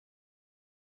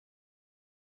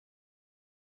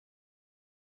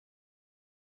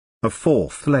A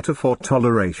fourth letter for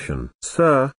Toleration.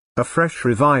 Sir, a fresh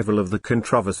revival of the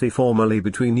controversy formerly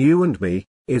between you and me,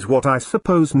 is what I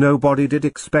suppose nobody did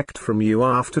expect from you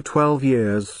after 12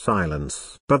 years'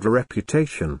 silence. But the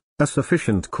reputation, a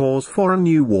sufficient cause for a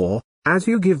new war, as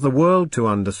you give the world to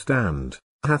understand,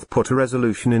 hath put a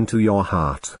resolution into your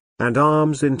heart, and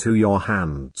arms into your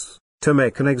hands, to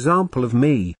make an example of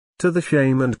me, to the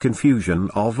shame and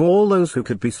confusion of all those who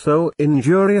could be so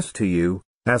injurious to you,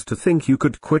 as to think you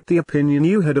could quit the opinion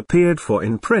you had appeared for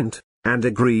in print, and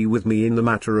agree with me in the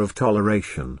matter of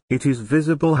toleration. It is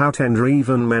visible how tender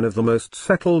even men of the most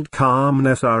settled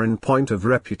calmness are in point of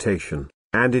reputation,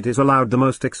 and it is allowed the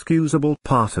most excusable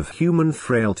part of human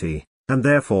frailty, and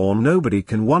therefore nobody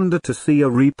can wonder to see a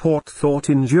report thought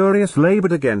injurious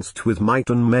laboured against with might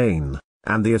and main,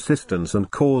 and the assistance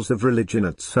and cause of religion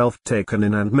itself taken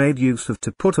in and made use of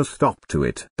to put a stop to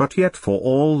it. But yet for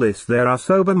all this there are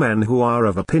sober men who are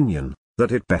of opinion,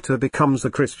 that it better becomes a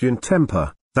Christian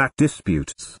temper, that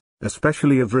disputes,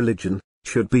 especially of religion,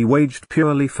 should be waged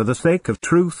purely for the sake of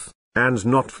truth, and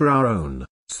not for our own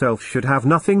self should have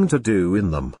nothing to do in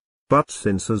them. But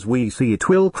since as we see it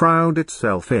will crowd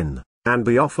itself in, and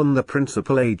be often the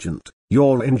principal agent,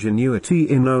 your ingenuity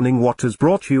in owning what has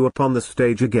brought you upon the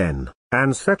stage again,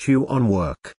 and set you on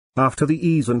work, after the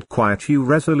ease and quiet you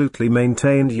resolutely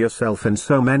maintained yourself in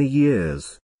so many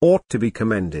years, ought to be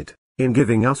commended, in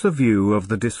giving us a view of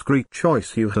the discreet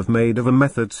choice you have made of a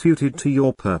method suited to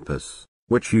your purpose,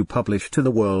 which you publish to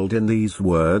the world in these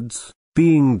words,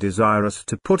 being desirous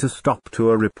to put a stop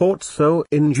to a report so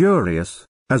injurious,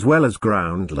 as well as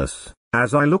groundless,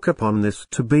 as I look upon this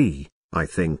to be. I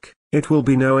think it will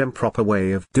be no improper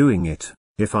way of doing it,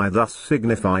 if I thus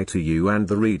signify to you and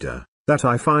the reader, that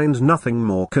I find nothing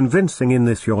more convincing in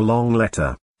this your long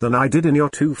letter, than I did in your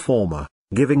two former,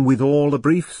 giving withal a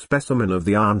brief specimen of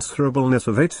the answerableness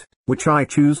of it, which I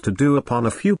choose to do upon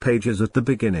a few pages at the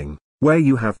beginning, where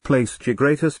you have placed your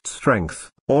greatest strength,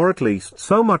 or at least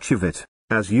so much of it,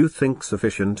 as you think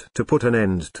sufficient to put an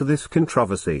end to this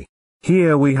controversy.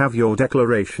 Here we have your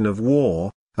declaration of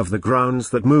war, of the grounds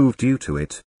that moved you to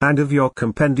it, and of your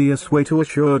compendious way to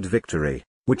assured victory,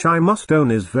 which I must own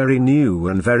is very new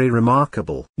and very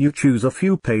remarkable. You choose a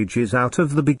few pages out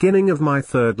of the beginning of my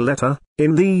third letter.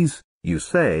 In these, you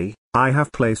say, I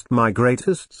have placed my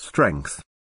greatest strength.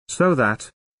 So that,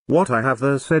 what I have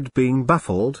there said being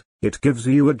baffled, it gives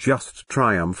you a just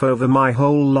triumph over my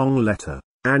whole long letter,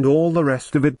 and all the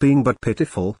rest of it being but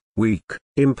pitiful, weak,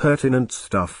 impertinent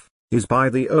stuff, is by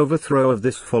the overthrow of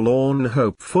this forlorn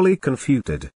hope fully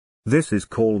confuted. This is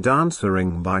called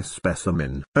answering by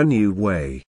specimen, a new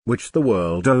way, which the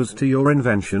world owes to your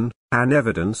invention, an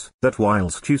evidence that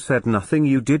whilst you said nothing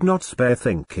you did not spare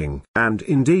thinking. And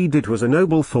indeed it was a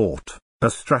noble thought, a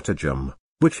stratagem,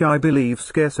 which I believe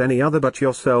scarce any other but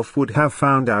yourself would have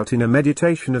found out in a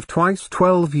meditation of twice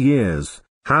 12 years,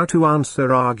 how to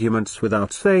answer arguments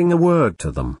without saying a word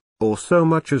to them, or so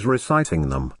much as reciting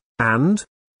them, and,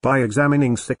 by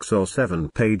examining 6 or 7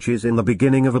 pages in the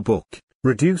beginning of a book,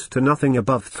 reduce to nothing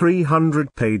above 300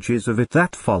 pages of it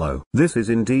that follow. This is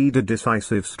indeed a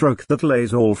decisive stroke that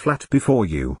lays all flat before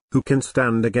you. Who can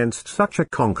stand against such a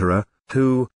conqueror,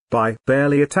 who, by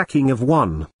barely attacking of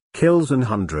one, kills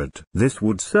 100? This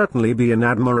would certainly be an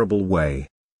admirable way.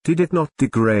 Did it not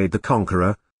degrade the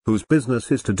conqueror, whose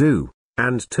business is to do,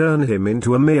 and turn him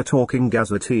into a mere talking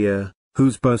gazetteer,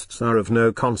 whose boasts are of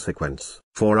no consequence?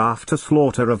 For after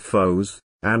slaughter of foes,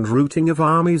 and routing of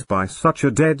armies by such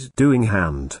a dead-doing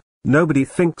hand, nobody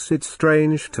thinks it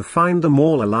strange to find them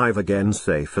all alive again,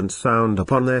 safe and sound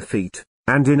upon their feet,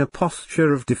 and in a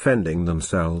posture of defending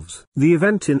themselves. The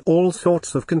event in all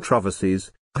sorts of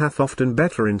controversies, hath often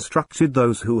better instructed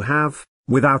those who have,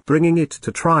 without bringing it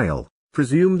to trial,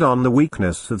 presumed on the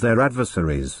weakness of their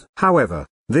adversaries. However,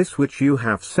 this which you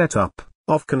have set up,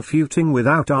 of confuting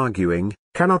without arguing,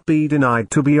 cannot be denied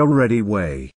to be a ready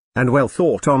way, and well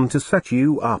thought on to set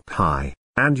you up high,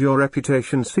 and your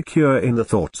reputation secure in the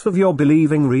thoughts of your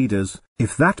believing readers,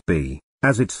 if that be,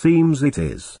 as it seems it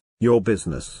is, your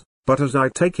business, but as I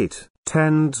take it,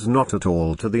 tends not at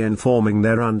all to the informing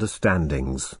their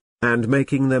understandings, and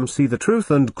making them see the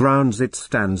truth and grounds it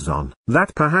stands on.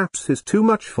 That perhaps is too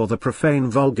much for the profane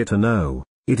vulgar to know.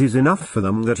 It is enough for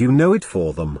them that you know it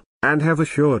for them, and have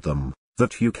assured them,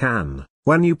 that you can,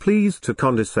 when you please to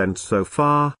condescend so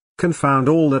far, confound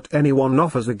all that anyone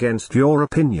offers against your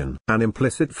opinion. An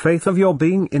implicit faith of your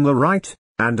being in the right,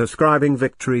 and ascribing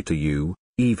victory to you,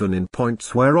 even in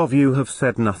points whereof you have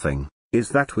said nothing, is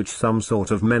that which some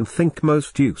sort of men think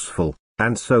most useful,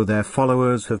 and so their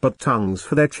followers have but tongues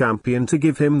for their champion to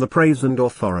give him the praise and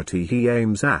authority he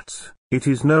aims at. It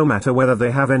is no matter whether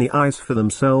they have any eyes for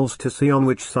themselves to see on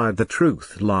which side the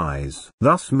truth lies.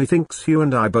 Thus methinks you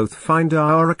and I both find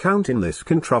our account in this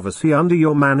controversy under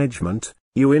your management,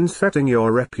 you in setting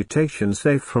your reputation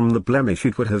safe from the blemish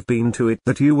it would have been to it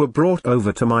that you were brought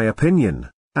over to my opinion,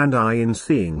 and I in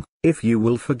seeing, if you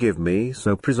will forgive me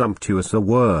so presumptuous a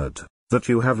word, that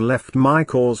you have left my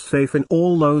cause safe in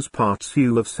all those parts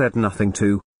you have said nothing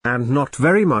to, and not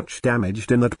very much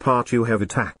damaged in that part you have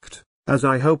attacked. As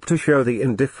I hope to show the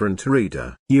indifferent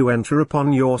reader, you enter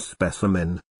upon your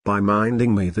specimen, by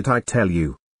minding me that I tell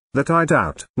you, that I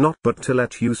doubt not but to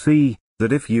let you see,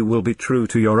 that if you will be true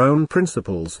to your own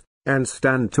principles, and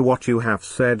stand to what you have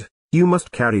said, you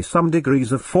must carry some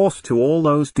degrees of force to all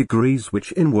those degrees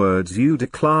which in words you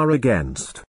declare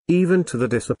against, even to the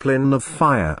discipline of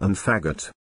fire and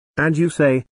faggot. And you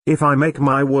say, if I make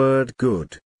my word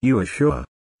good, you assure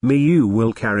me you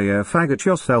will carry a faggot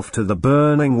yourself to the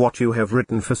burning what you have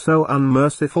written for so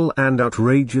unmerciful and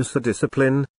outrageous a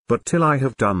discipline, but till I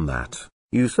have done that,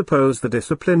 you suppose the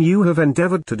discipline you have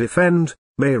endeavored to defend,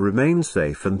 may remain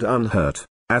safe and unhurt,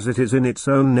 as it is in its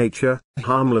own nature,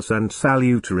 harmless and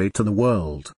salutary to the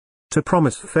world. To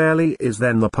promise fairly is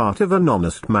then the part of an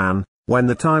honest man, when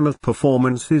the time of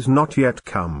performance is not yet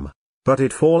come, but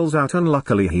it falls out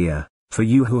unluckily here, for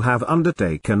you who have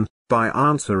undertaken, by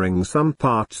answering some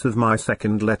parts of my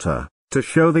second letter, to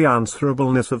show the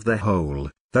answerableness of the whole,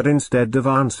 that instead of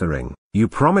answering, you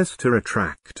promise to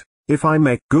retract. If I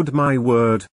make good my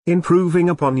word, in proving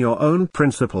upon your own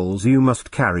principles you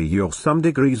must carry your some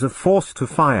degrees of force to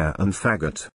fire and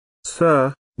faggot.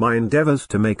 Sir, my endeavours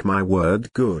to make my word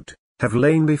good, have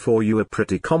lain before you a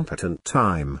pretty competent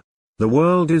time. The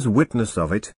world is witness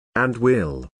of it, and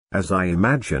will, as I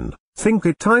imagine, think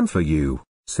it time for you,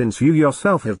 since you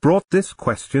yourself have brought this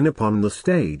question upon the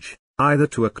stage, either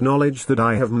to acknowledge that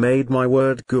I have made my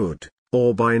word good,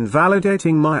 or by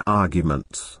invalidating my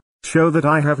arguments, show that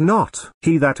I have not.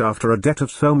 He that after a debt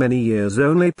of so many years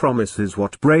only promises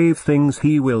what brave things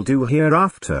he will do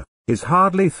hereafter, is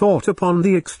hardly thought upon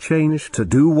the exchange to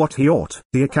do what he ought.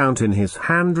 The account in his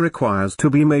hand requires to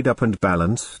be made up and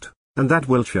balanced, and that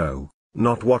will show,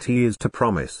 not what he is to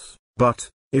promise, but,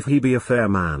 if he be a fair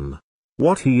man,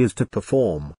 what he is to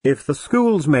perform. If the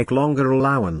schools make longer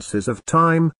allowances of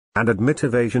time, and admit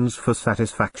evasions for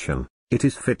satisfaction, it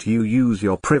is fit you use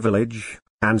your privilege,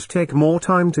 and take more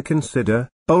time to consider.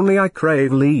 Only I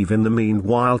crave leave in the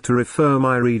meanwhile to refer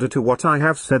my reader to what I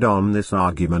have said on this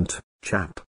argument,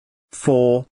 chap.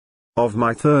 4. Of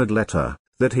my third letter,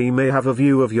 that he may have a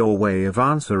view of your way of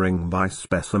answering by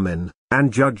specimen,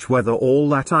 and judge whether all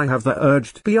that I have there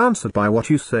urged be answered by what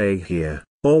you say here,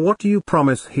 or what you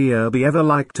promise here be ever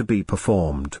like to be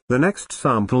performed. The next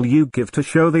sample you give to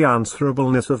show the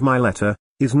answerableness of my letter,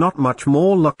 is not much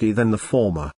more lucky than the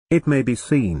former, it may be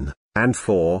seen, and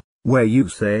for, where you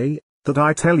say, that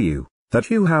I tell you, that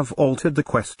you have altered the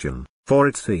question, for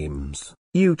it seems,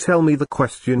 you tell me the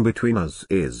question between us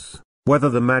is, whether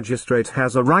the magistrate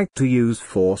has a right to use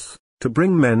force, to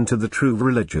bring men to the true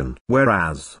religion.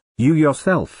 Whereas, you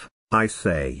yourself, I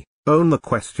say, own the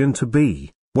question to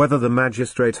be, whether the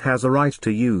magistrate has a right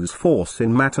to use force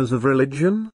in matters of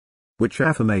religion? Which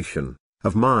affirmation,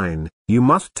 of mine, you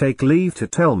must take leave to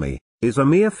tell me, is a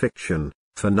mere fiction,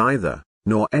 for neither,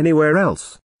 nor anywhere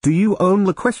else, do you own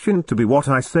the question to be what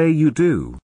I say you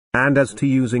do. And as to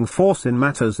using force in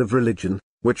matters of religion,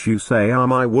 which you say are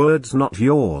my words not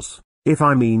yours, if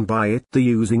I mean by it the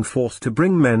using force to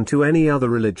bring men to any other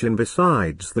religion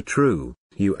besides the true,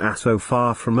 you are so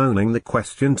far from owning the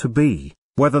question to be,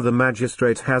 whether the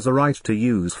magistrate has a right to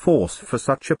use force for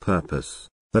such a purpose,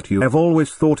 that you have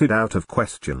always thought it out of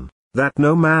question, that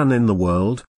no man in the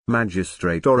world,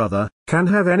 magistrate or other, can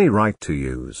have any right to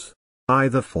use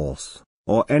either force,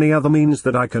 or any other means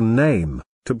that I can name,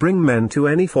 to bring men to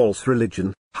any false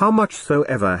religion, how much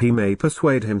soever he may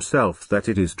persuade himself that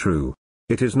it is true.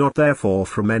 It is not therefore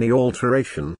from any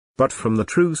alteration, but from the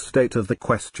true state of the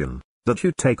question, that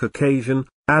you take occasion,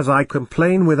 as I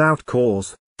complain without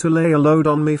cause, to lay a load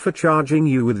on me for charging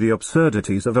you with the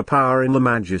absurdities of a power in the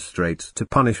magistrates to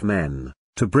punish men,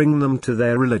 to bring them to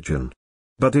their religion.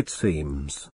 But it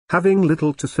seems, having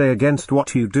little to say against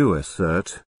what you do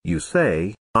assert, you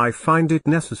say, I find it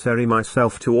necessary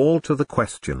myself to alter the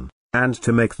question, and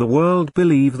to make the world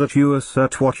believe that you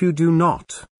assert what you do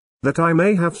not, that I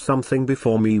may have something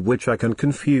before me which I can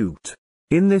confute.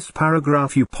 In this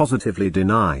paragraph you positively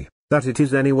deny that it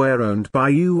is anywhere owned by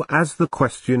you as the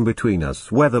question between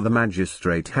us whether the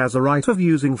magistrate has a right of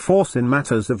using force in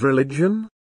matters of religion.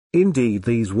 Indeed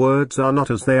these words are not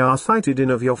as they are cited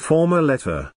in of your former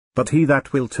letter, but he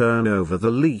that will turn over the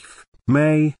leaf,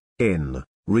 may, in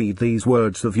read these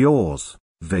words of yours,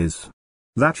 viz.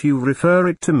 That you refer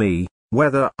it to me,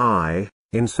 whether I,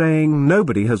 in saying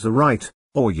nobody has a right,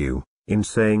 or you, in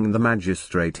saying the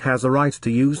magistrate has a right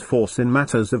to use force in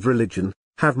matters of religion,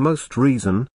 have most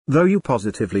reason, though you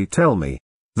positively tell me,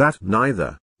 that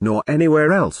neither, nor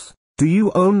anywhere else, do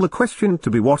you own the question to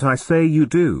be what I say you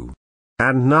do.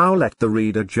 And now let the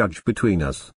reader judge between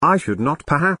us. I should not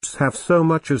perhaps have so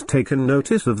much as taken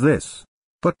notice of this,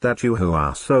 but that you who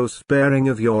are so sparing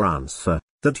of your answer,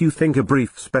 that you think a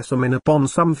brief specimen upon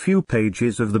some few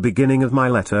pages of the beginning of my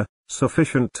letter,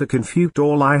 sufficient to confute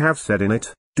all I have said in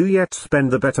it, do yet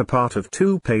spend the better part of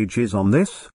 2 pages on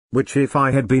this, which if I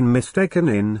had been mistaken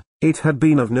in, it had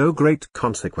been of no great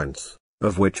consequence,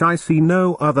 of which I see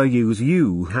no other use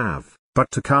you have,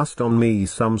 but to cast on me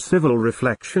some civil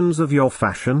reflections of your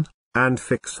fashion, and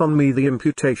fix on me the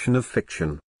imputation of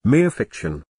fiction, mere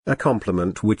fiction, a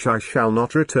compliment which I shall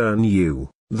not return you,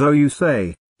 though you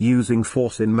say, using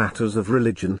force in matters of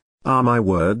religion, are my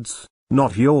words,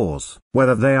 not yours.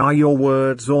 Whether they are your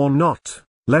words or not,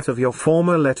 let of your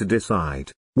former letter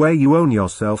decide, where you own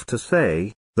yourself to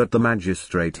say, that the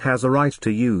magistrate has a right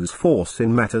to use force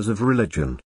in matters of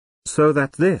religion. So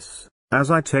that this,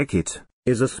 as I take it,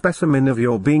 is a specimen of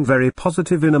your being very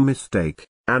positive in a mistake,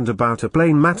 and about a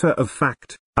plain matter of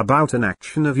fact, about an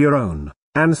action of your own,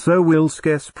 and so will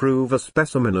scarce prove a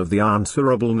specimen of the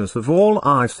answerableness of all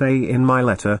I say in my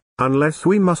letter, unless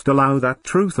we must allow that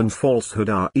truth and falsehood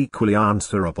are equally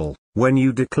answerable, when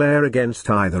you declare against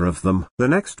either of them. The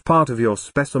next part of your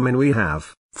specimen we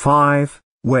have, 5,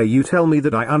 where you tell me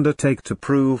that I undertake to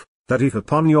prove, that if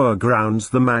upon your grounds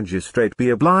the magistrate be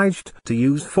obliged to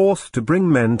use force to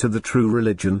bring men to the true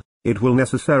religion, it will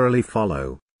necessarily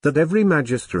follow, that every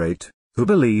magistrate, who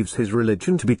believes his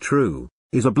religion to be true,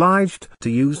 is obliged to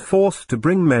use force to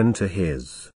bring men to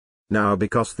his. Now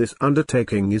because this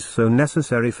undertaking is so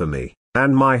necessary for me,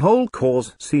 and my whole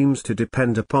cause seems to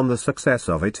depend upon the success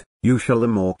of it, you shall the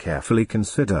more carefully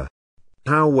consider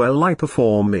how well I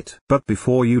perform it. But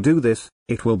before you do this,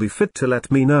 it will be fit to let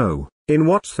me know, in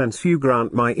what sense you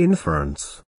grant my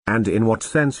inference, and in what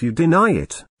sense you deny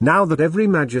it. Now that every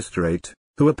magistrate,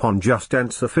 who upon just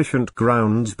and sufficient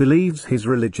grounds believes his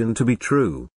religion to be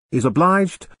true, is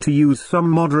obliged to use some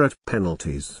moderate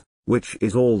penalties, which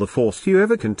is all the force you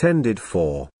ever contended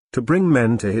for, to bring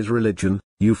men to his religion,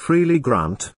 you freely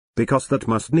grant, because that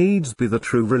must needs be the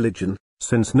true religion,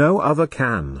 since no other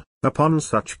can, upon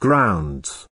such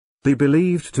grounds, be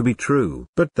believed to be true.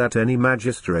 But that any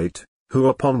magistrate, who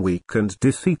upon weak and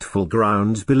deceitful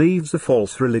grounds believes a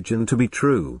false religion to be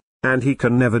true, and he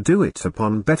can never do it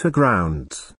upon better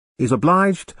grounds, is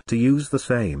obliged to use the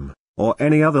same, or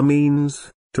any other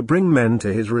means, to bring men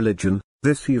to his religion,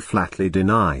 this you flatly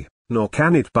deny, nor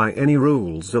can it by any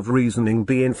rules of reasoning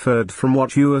be inferred from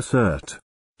what you assert.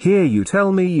 Here you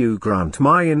tell me you grant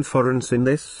my inference in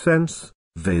this sense,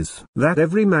 viz. That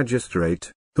every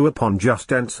magistrate, who upon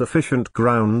just and sufficient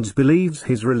grounds believes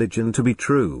his religion to be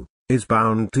true, is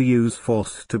bound to use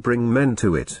force to bring men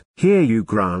to it. Here you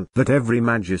grant that every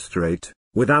magistrate,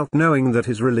 without knowing that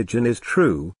his religion is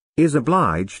true, is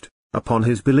obliged, upon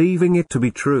his believing it to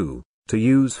be true, to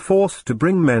use force to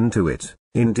bring men to it.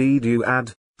 Indeed you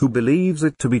add, who believes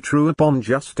it to be true upon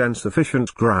just and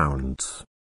sufficient grounds.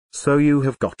 So you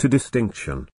have got a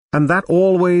distinction, and that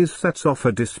always sets off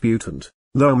a disputant,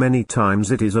 though many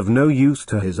times it is of no use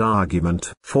to his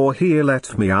argument. For here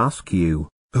let me ask you,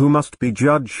 who must be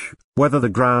judge, whether the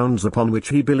grounds upon which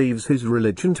he believes his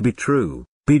religion to be true,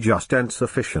 be just and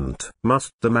sufficient?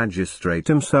 Must the magistrate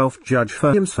himself judge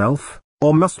for himself,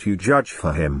 or must you judge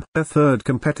for him? A third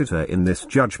competitor in this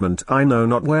judgment I know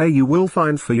not where you will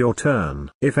find for your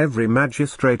turn. If every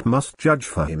magistrate must judge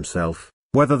for himself,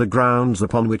 whether the grounds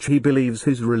upon which he believes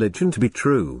his religion to be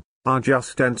true, are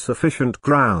just and sufficient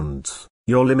grounds,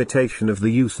 your limitation of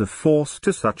the use of force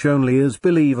to such only as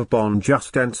believe upon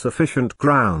just and sufficient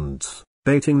grounds,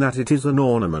 bating that it is an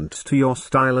ornament to your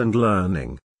style and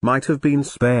learning, might have been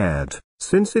spared,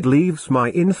 since it leaves my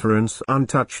inference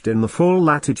untouched in the full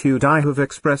latitude I have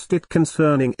expressed it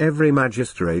concerning every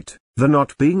magistrate, there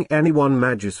not being any one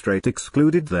magistrate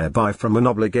excluded thereby from an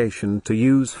obligation to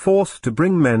use force to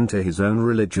bring men to his own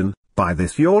religion, by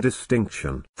this your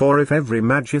distinction. For if every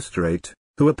magistrate,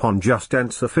 who upon just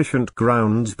and sufficient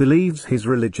grounds believes his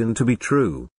religion to be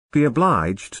true, be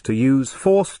obliged to use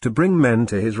force to bring men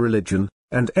to his religion,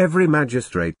 and every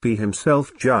magistrate be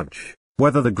himself judge,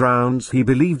 whether the grounds he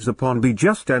believes upon be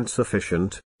just and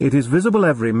sufficient, it is visible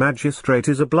every magistrate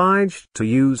is obliged to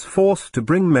use force to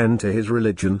bring men to his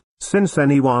religion, since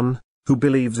any one, who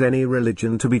believes any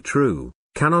religion to be true,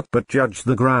 cannot but judge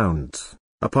the grounds,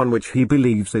 upon which he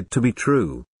believes it to be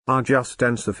true, are just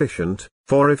and sufficient,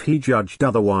 for if he judged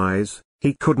otherwise,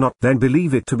 he could not then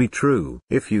believe it to be true.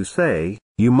 If you say,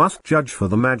 you must judge for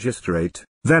the magistrate,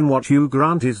 then what you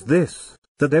grant is this,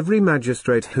 that every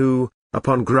magistrate who,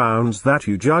 upon grounds that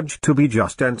you judge to be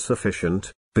just and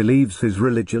sufficient, believes his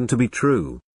religion to be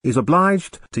true, is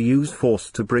obliged to use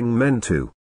force to bring men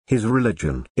to his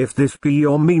religion. If this be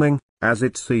your meaning, as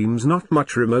it seems not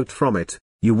much remote from it,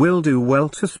 you will do well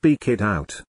to speak it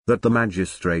out, that the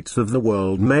magistrates of the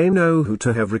world may know who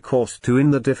to have recourse to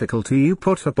in the difficulty you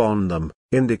put upon them,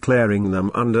 in declaring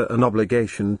them under an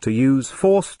obligation to use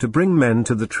force to bring men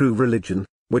to the true religion,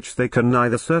 which they can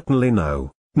neither certainly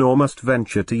know, nor must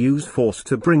venture to use force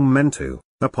to bring men to,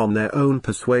 upon their own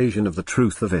persuasion of the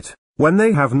truth of it, when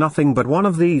they have nothing but one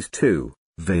of these two,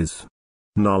 viz.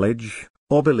 knowledge,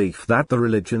 or belief that the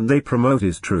religion they promote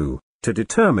is true, to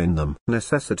determine them.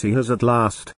 Necessity has at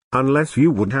last, unless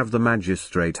you would have the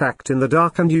magistrate act in the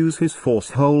dark and use his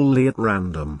force wholly at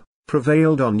random,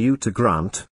 prevailed on you to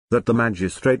grant, that the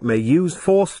magistrate may use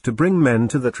force to bring men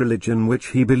to that religion which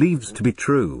he believes to be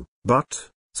true, but,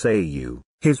 say you,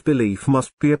 his belief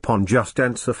must be upon just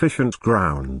and sufficient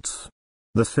grounds.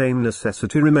 The same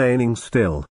necessity remaining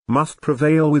still, must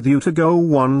prevail with you to go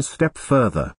one step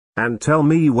further, and tell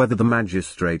me whether the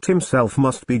magistrate himself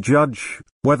must be judge,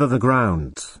 whether the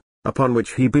grounds, upon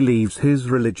which he believes his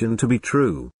religion to be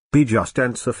true, be just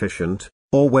and sufficient,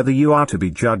 or whether you are to be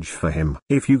judge for him.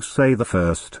 If you say the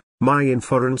first, my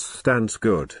inference stands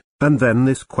good, and then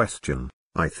this question,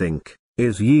 I think,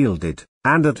 is yielded,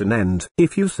 and at an end.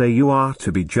 If you say you are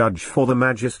to be judge for the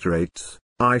magistrates,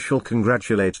 I shall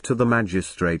congratulate to the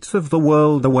magistrates of the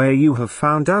world the way you have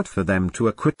found out for them to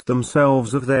acquit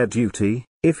themselves of their duty,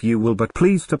 if you will but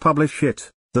please to publish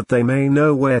it, that they may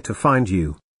know where to find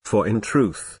you, for in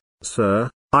truth, sir,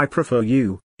 I prefer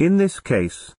you, in this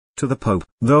case, to the Pope.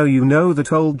 Though you know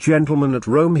that old gentleman at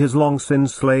Rome has long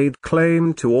since laid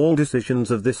claim to all decisions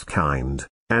of this kind,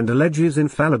 and alleges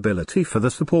infallibility for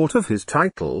the support of his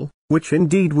title, which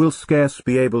indeed will scarce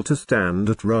be able to stand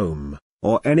at Rome,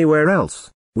 or anywhere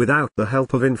else, without the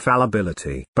help of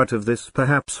infallibility. But of this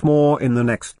perhaps more in the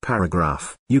next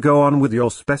paragraph. You go on with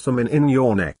your specimen in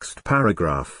your next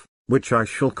paragraph, which I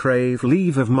shall crave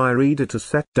leave of my reader to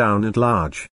set down at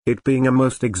large, it being a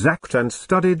most exact and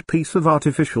studied piece of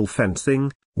artificial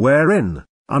fencing, wherein,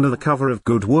 under the cover of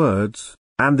good words,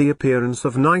 and the appearance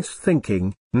of nice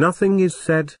thinking, nothing is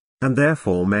said, and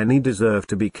therefore many deserve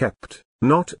to be kept,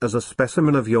 not as a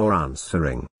specimen of your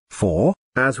answering, for,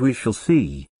 as we shall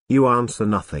see, you answer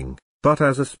nothing, but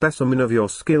as a specimen of your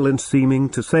skill in seeming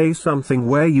to say something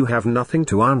where you have nothing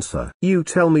to answer. You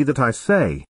tell me that I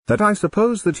say, that I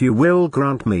suppose that you will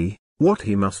grant me, what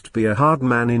he must be a hard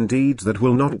man indeed that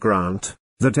will not grant,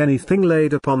 that anything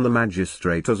laid upon the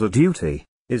magistrate as a duty,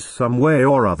 is some way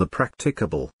or other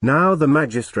practicable. Now the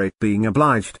magistrate being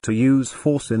obliged to use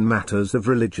force in matters of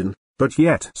religion, but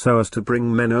yet so as to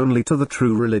bring men only to the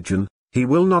true religion, he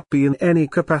will not be in any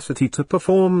capacity to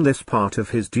perform this part of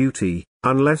his duty,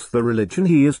 unless the religion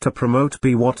he is to promote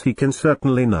be what he can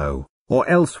certainly know, or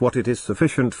else what it is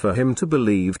sufficient for him to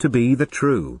believe to be the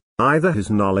true. Either his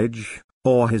knowledge,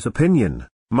 or his opinion,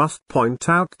 must point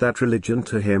out that religion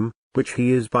to him, which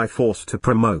he is by force to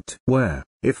promote. Where,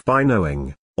 if by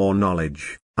knowing, or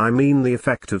knowledge, I mean the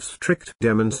effect of strict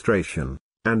demonstration,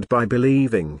 and by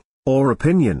believing, or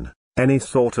opinion, any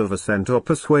sort of assent or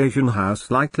persuasion how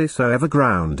slightly soever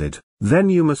grounded, then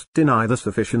you must deny the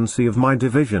sufficiency of my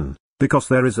division, because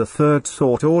there is a third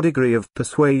sort or degree of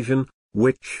persuasion,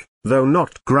 which, though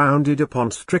not grounded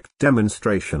upon strict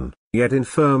demonstration, yet in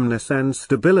firmness and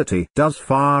stability does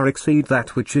far exceed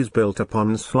that which is built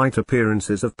upon slight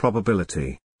appearances of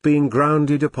probability, being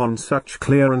grounded upon such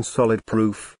clear and solid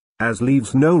proof, as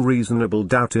leaves no reasonable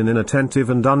doubt in an attentive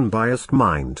and unbiased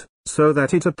mind, so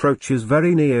that it approaches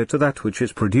very near to that which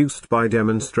is produced by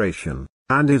demonstration,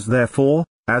 and is therefore,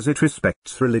 as it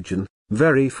respects religion,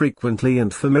 very frequently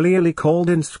and familiarly called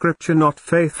in Scripture not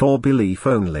faith or belief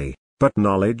only, but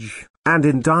knowledge, and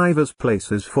in divers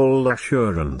places full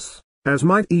assurance, as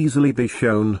might easily be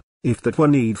shown, if that were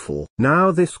needful.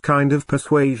 Now this kind of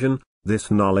persuasion,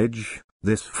 this knowledge,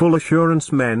 this full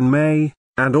assurance men may,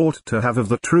 and ought to have of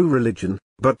the true religion,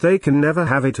 but they can never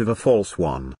have it of a false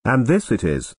one. And this it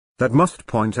is, that must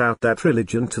point out that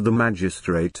religion to the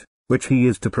magistrate, which he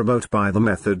is to promote by the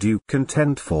method you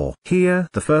contend for. Here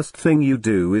the first thing you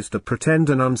do is to pretend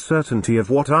an uncertainty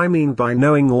of what I mean by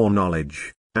knowing or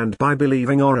knowledge, and by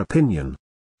believing or opinion.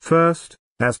 First,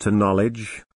 as to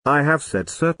knowledge, I have said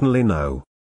certainly no.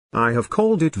 I have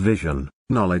called it vision,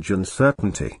 knowledge and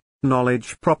certainty,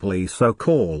 knowledge properly so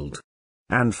called.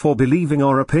 And for believing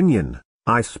or opinion,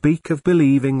 I speak of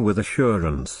believing with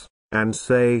assurance, and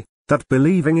say, that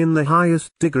believing in the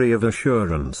highest degree of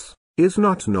assurance, is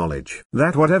not knowledge.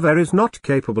 That whatever is not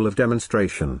capable of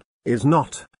demonstration, is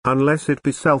not, unless it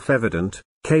be self-evident,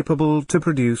 capable to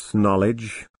produce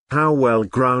knowledge, how well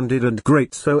grounded and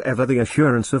great soever the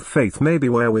assurance of faith may be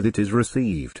wherewith it is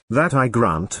received. That I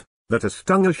grant, that a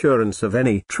stung assurance of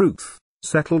any truth,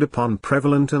 settled upon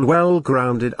prevalent and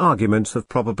well-grounded arguments of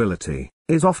probability,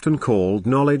 is often called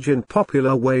knowledge in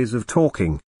popular ways of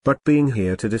talking, but being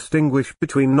here to distinguish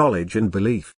between knowledge and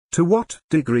belief, to what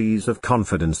degrees of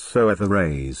confidence soever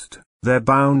raised, their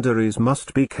boundaries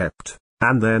must be kept,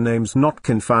 and their names not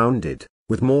confounded,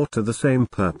 with more to the same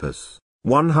purpose.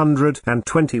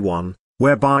 121,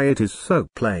 whereby it is so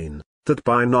plain, that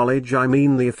by knowledge I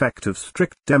mean the effect of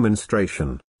strict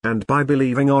demonstration, and by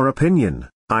believing or opinion,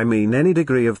 I mean any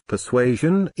degree of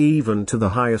persuasion even to the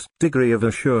highest degree of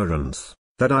assurance,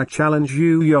 that I challenge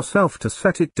you yourself to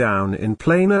set it down in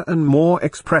plainer and more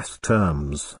expressed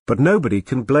terms. But nobody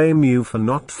can blame you for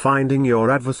not finding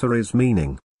your adversary's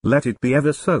meaning, let it be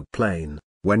ever so plain,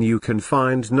 when you can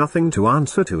find nothing to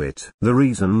answer to it. The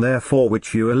reason therefore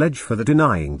which you allege for the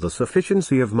denying the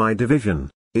sufficiency of my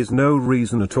division, is no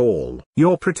reason at all.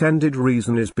 Your pretended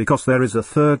reason is because there is a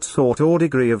third sort or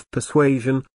degree of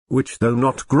persuasion, which though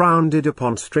not grounded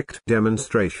upon strict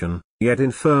demonstration, yet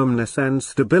in firmness and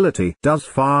stability does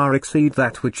far exceed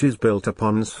that which is built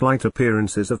upon slight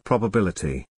appearances of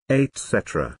probability,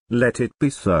 etc. Let it be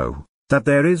so, that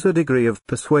there is a degree of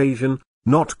persuasion,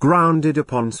 not grounded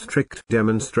upon strict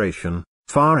demonstration,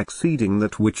 far exceeding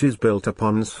that which is built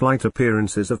upon slight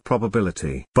appearances of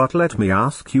probability. But let me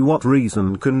ask you, what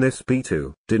reason can this be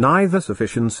to deny the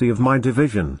sufficiency of my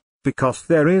division, because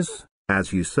there is,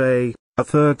 as you say, a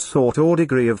third sort or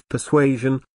degree of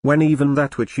persuasion, when even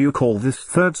that which you call this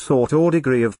third sort or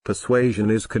degree of persuasion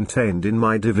is contained in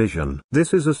my division?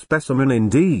 This is a specimen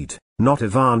indeed, not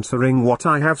of answering what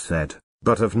I have said,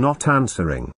 but of not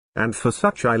answering. And for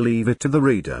such I leave it to the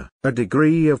reader. A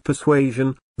degree of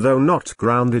persuasion, though not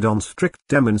grounded on strict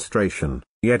demonstration,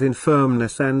 yet in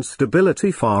firmness and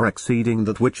stability far exceeding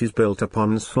that which is built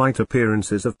upon slight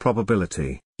appearances of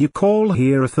probability, you call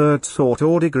here a third sort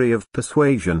or degree of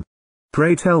persuasion.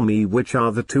 Pray tell me which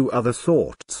are the two other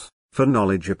sorts, for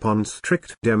knowledge upon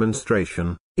strict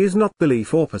demonstration, is not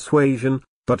belief or persuasion,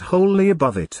 but wholly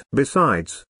above it.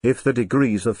 Besides, if the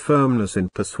degrees of firmness in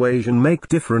persuasion make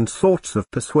different sorts of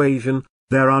persuasion,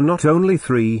 there are not only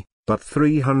 3, but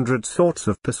 300 sorts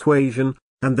of persuasion,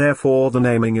 and therefore the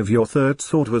naming of your third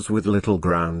sort was with little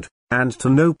ground, and to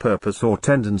no purpose or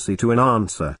tendency to an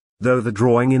answer, though the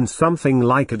drawing in something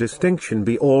like a distinction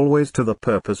be always to the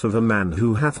purpose of a man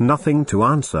who hath nothing to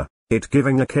answer, it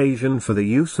giving occasion for the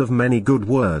use of many good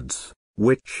words,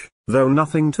 which, though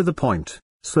nothing to the point,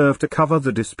 serve to cover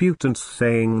the disputants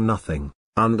saying nothing,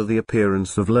 under the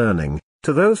appearance of learning,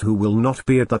 to those who will not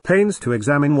be at the pains to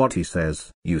examine what he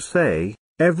says. You say,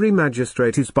 every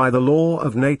magistrate is by the law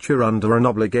of nature under an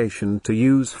obligation to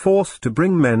use force to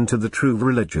bring men to the true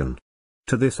religion.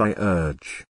 To this I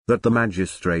urge, that the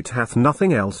magistrate hath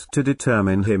nothing else to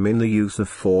determine him in the use of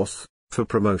force, for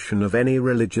promotion of any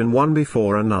religion one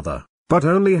before another, but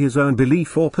only his own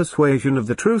belief or persuasion of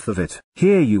the truth of it.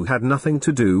 Here you had nothing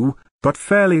to do, but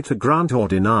fairly to grant or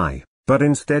deny. But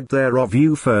instead thereof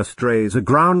you first raise a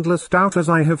groundless doubt, as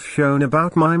I have shown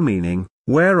about my meaning,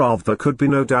 whereof there could be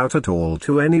no doubt at all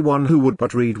to any one who would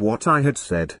but read what I had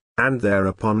said, and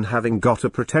thereupon having got a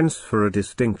pretence for a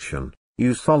distinction,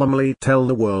 you solemnly tell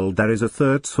the world there is a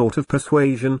third sort of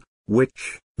persuasion,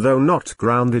 which, though not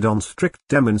grounded on strict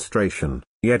demonstration,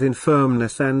 yet in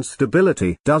firmness and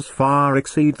stability does far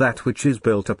exceed that which is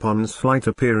built upon slight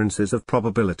appearances of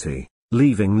probability,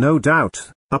 leaving no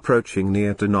doubt, approaching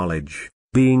near to knowledge,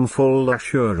 being full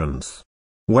assurance.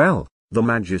 Well, the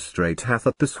magistrate hath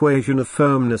a persuasion of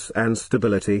firmness and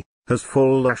stability, has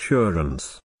full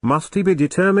assurance. Must he be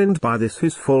determined by this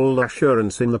his full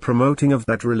assurance in the promoting of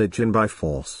that religion by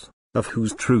force, of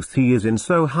whose truth he is in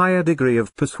so high a degree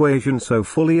of persuasion so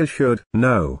fully assured?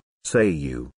 No, say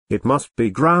you, it must be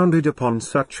grounded upon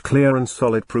such clear and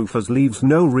solid proof as leaves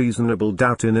no reasonable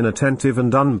doubt in an attentive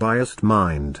and unbiased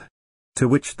mind. To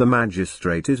which the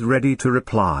magistrate is ready to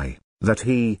reply, that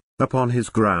he, upon his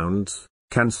grounds,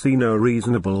 can see no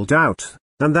reasonable doubt,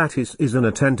 and that his is an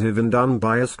attentive and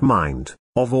unbiased mind,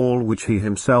 of all which he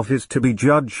himself is to be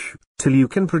judge, till you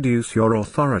can produce your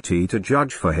authority to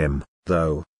judge for him,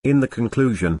 though, in the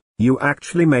conclusion, you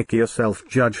actually make yourself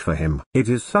judge for him. It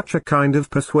is such a kind of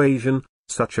persuasion,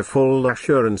 such a full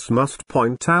assurance must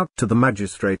point out to the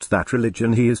magistrate that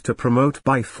religion he is to promote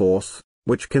by force,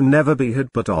 which can never be had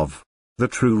but of the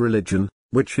true religion,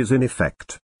 which is in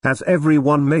effect as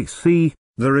everyone may see,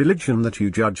 the religion that you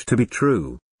judge to be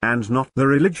true, and not the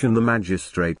religion the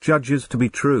magistrate judges to be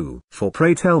true. For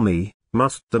pray tell me,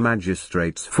 must the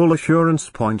magistrate's full assurance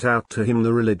point out to him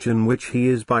the religion which he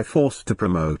is by force to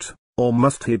promote, or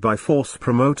must he by force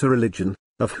promote a religion,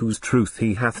 of whose truth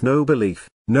he hath no belief,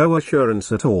 no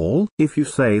assurance at all? If you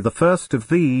say the first of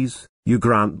these, you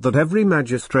grant that every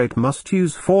magistrate must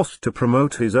use force to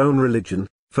promote his own religion,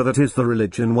 for that is the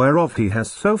religion whereof he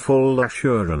has so full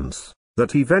assurance,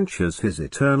 that he ventures his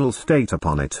eternal state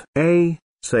upon it.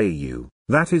 Say you,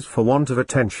 that is for want of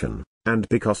attention, and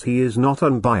because he is not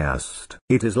unbiased.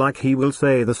 It is like he will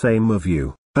say the same of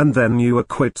you, and then you are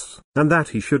quits, and that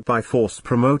he should by force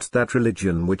promote that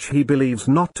religion which he believes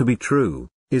not to be true,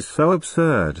 is so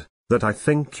absurd, that I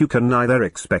think you can neither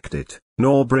expect it,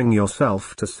 nor bring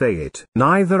yourself to say it.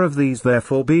 Neither of these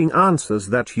therefore being answers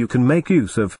that you can make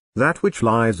use of, that which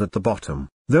lies at the bottom,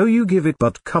 though you give it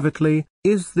but covertly,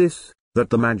 is this, that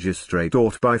the magistrate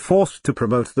ought by force to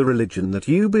promote the religion that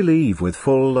you believe with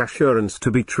full assurance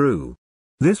to be true.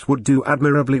 This would do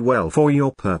admirably well for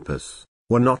your purpose,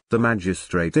 were not the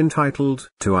magistrate entitled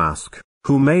to ask,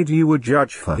 who made you a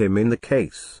judge for him in the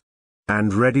case?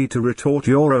 And ready to retort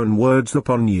your own words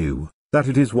upon you, that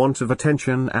it is want of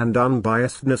attention and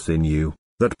unbiasedness in you,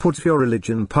 that puts your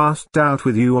religion past doubt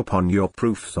with you upon your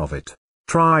proofs of it.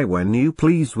 Try when you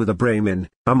please with a Brahmin,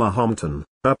 a Mahometan,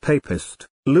 a Papist,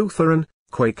 Lutheran,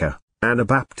 Quaker,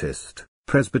 Anabaptist,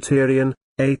 Presbyterian,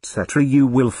 etc. You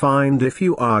will find if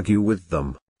you argue with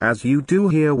them, as you do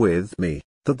here with me,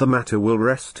 that the matter will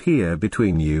rest here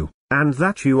between you, and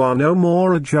that you are no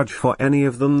more a judge for any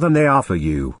of them than they are for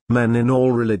you. Men in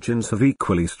all religions have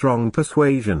equally strong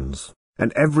persuasions,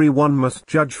 and every one must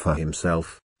judge for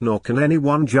himself, nor can any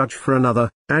one judge for another,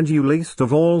 and you least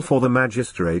of all for the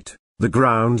magistrate. The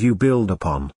ground you build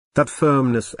upon, that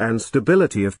firmness and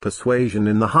stability of persuasion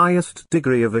in the highest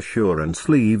degree of assurance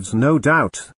leaves no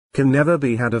doubt, can never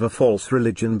be had of a false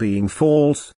religion being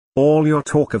false. All your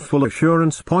talk of full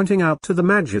assurance pointing out to the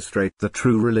magistrate the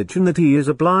true religion that he is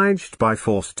obliged by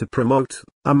force to promote,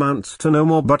 amounts to no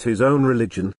more but his own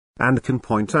religion, and can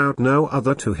point out no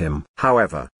other to him.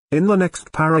 However, in the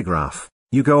next paragraph,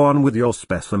 you go on with your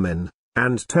specimen,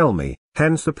 and tell me,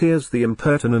 hence appears the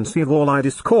impertinency of all I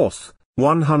discourse.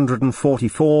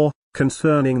 144,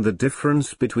 concerning the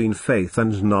difference between faith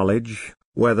and knowledge,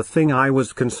 where the thing I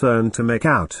was concerned to make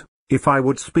out, if I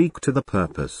would speak to the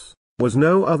purpose, was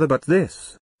no other but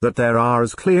this, that there are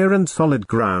as clear and solid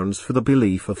grounds for the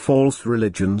belief of false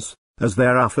religions, as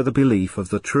there are for the belief of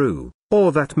the true,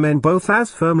 or that men both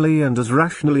as firmly and as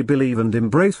rationally believe and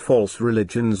embrace false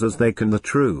religions as they can the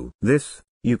true. This,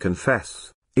 you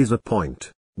confess, is a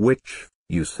point, which,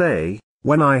 you say,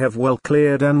 when I have well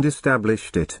cleared and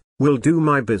established it, will do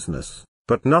my business,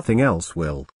 but nothing else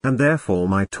will. And therefore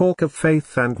my talk of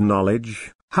faith and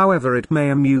knowledge, however it may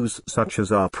amuse such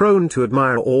as are prone to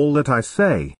admire all that I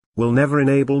say, will never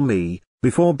enable me,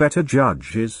 before better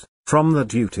judges, from the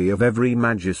duty of every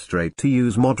magistrate to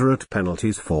use moderate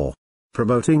penalties for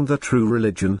promoting the true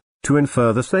religion, to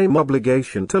infer the same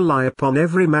obligation to lie upon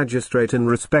every magistrate in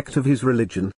respect of his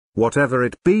religion, whatever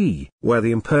it be. Where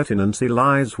the impertinency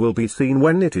lies will be seen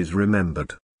when it is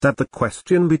remembered, that the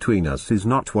question between us is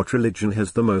not what religion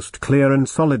has the most clear and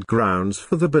solid grounds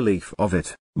for the belief of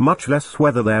it, much less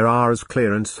whether there are as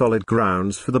clear and solid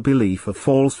grounds for the belief of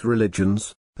false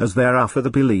religions, as there are for the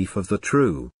belief of the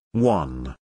true.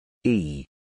 1.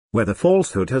 Whether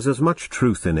falsehood has as much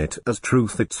truth in it as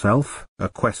truth itself, a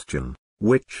question,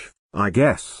 which, I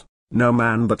guess, no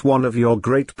man but one of your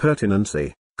great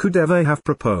pertinency could ever have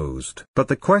proposed. But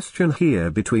the question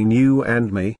here between you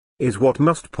and me, is what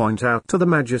must point out to the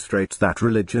magistrate that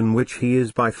religion which he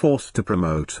is by force to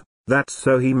promote, that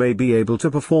so he may be able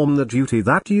to perform the duty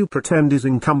that you pretend is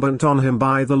incumbent on him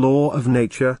by the law of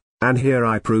nature. And here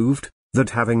I proved,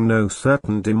 that having no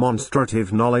certain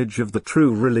demonstrative knowledge of the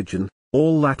true religion,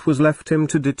 all that was left him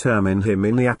to determine him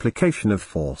in the application of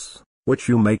force, which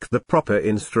you make the proper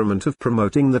instrument of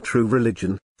promoting the true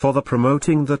religion, for the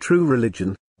promoting the true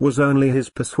religion, was only his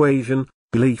persuasion,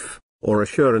 belief, or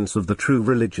assurance of the true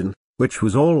religion, which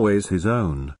was always his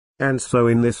own. And so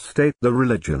in this state the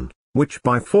religion, which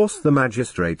by force the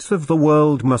magistrates of the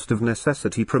world must of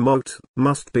necessity promote,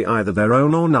 must be either their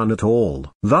own or none at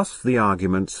all. Thus the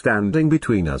argument standing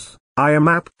between us, I am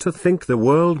apt to think the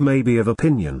world may be of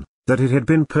opinion, that it had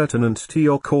been pertinent to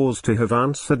your cause to have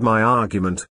answered my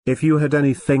argument, if you had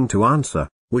anything to answer,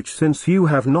 which since you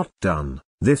have not done,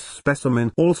 this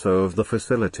specimen also of the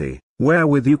facility,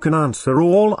 wherewith you can answer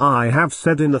all I have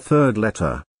said in the third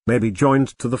letter, may be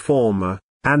joined to the former,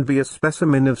 and be a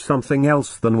specimen of something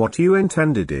else than what you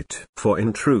intended it. For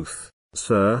in truth,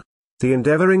 Sir, the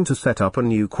endeavoring to set up a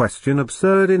new question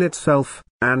absurd in itself,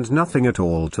 and nothing at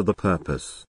all to the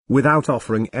purpose, without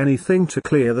offering anything to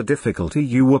clear the difficulty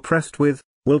you were pressed with,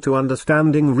 will to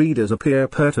understanding readers appear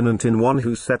pertinent in one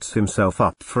who sets himself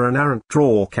up for an arrant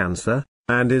draw cancer,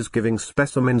 and is giving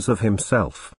specimens of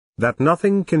himself, that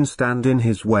nothing can stand in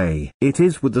his way. It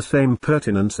is with the same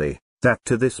pertinency, that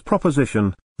to this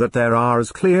proposition, that there are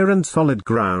as clear and solid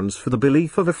grounds for the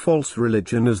belief of a false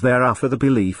religion as there are for the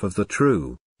belief of the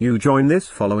true, you join this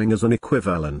following as an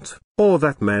equivalent, or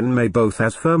that men may both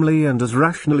as firmly and as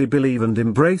rationally believe and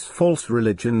embrace false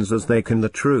religions as they can the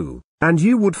true, and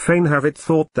you would fain have it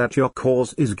thought that your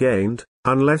cause is gained,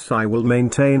 unless I will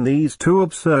maintain these two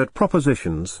absurd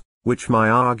propositions, which my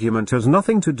argument has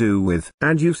nothing to do with,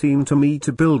 and you seem to me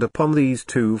to build upon these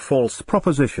two false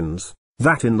propositions,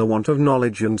 that in the want of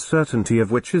knowledge and certainty of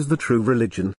which is the true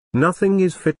religion, nothing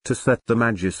is fit to set the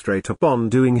magistrate upon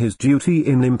doing his duty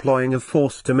in employing of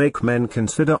force to make men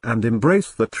consider and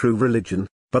embrace the true religion,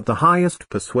 but the highest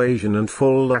persuasion and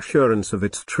full assurance of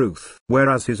its truth.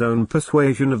 Whereas his own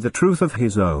persuasion of the truth of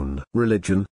his own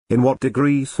religion, in what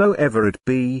degree soever it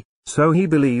be, so he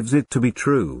believes it to be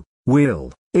true,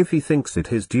 will, if he thinks it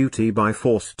his duty by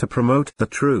force to promote the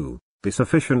true, be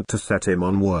sufficient to set him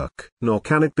on work. Nor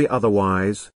can it be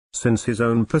otherwise, since his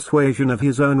own persuasion of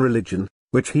his own religion,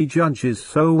 which he judges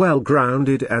so well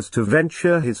grounded as to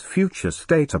venture his future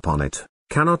state upon it,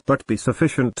 cannot but be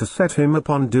sufficient to set him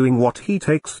upon doing what he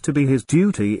takes to be his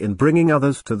duty in bringing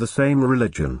others to the same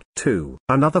religion. 2.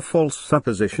 Another false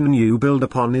supposition you build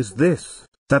upon is this,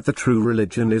 that the true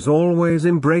religion is always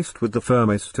embraced with the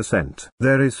firmest assent.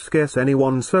 There is scarce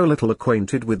anyone so little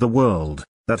acquainted with the world,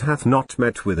 that hath not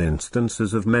met with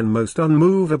instances of men most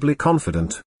unmovably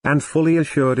confident, and fully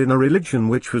assured in a religion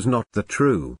which was not the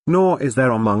true. Nor is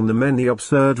there among the many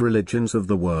absurd religions of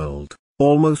the world,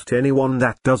 almost anyone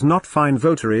that does not find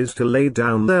votaries to lay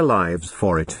down their lives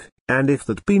for it, and if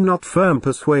that be not firm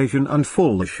persuasion and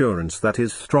full assurance that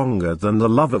is stronger than the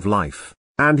love of life,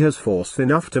 and has force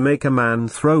enough to make a man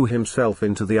throw himself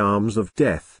into the arms of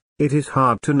death, it is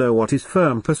hard to know what is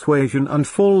firm persuasion and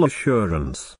full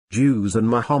assurance. Jews and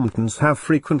Mahometans have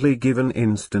frequently given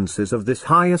instances of this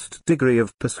highest degree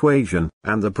of persuasion,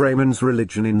 and the Brahmin's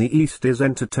religion in the East is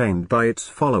entertained by its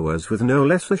followers with no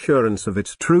less assurance of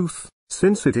its truth,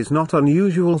 since it is not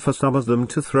unusual for some of them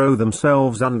to throw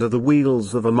themselves under the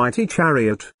wheels of a mighty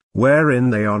chariot,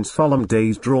 wherein they on solemn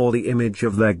days draw the image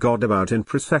of their God about in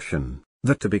procession,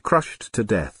 that to be crushed to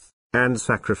death, and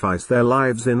sacrifice their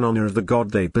lives in honor of the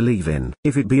God they believe in.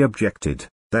 If it be objected,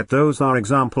 that those are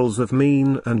examples of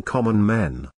mean and common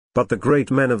men, but the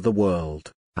great men of the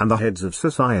world, and the heads of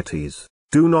societies,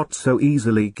 do not so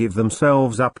easily give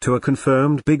themselves up to a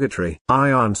confirmed bigotry, I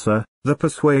answer, the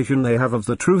persuasion they have of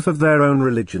the truth of their own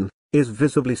religion, is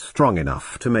visibly strong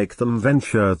enough to make them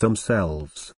venture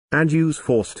themselves, and use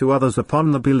force to others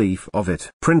upon the belief of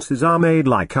it. Princes are made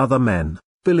like other men,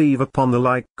 believe upon the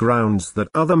like grounds that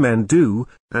other men do,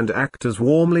 and act as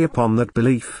warmly upon that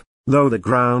belief, though the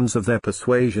grounds of their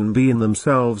persuasion be in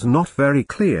themselves not very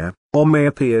clear, or may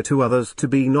appear to others to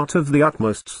be not of the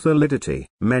utmost solidity.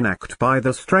 Men act by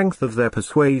the strength of their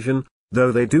persuasion,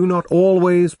 though they do not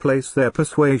always place their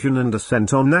persuasion and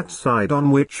assent on that side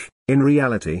on which, in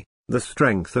reality, the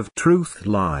strength of truth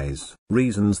lies.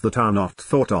 Reasons that are not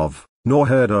thought of, nor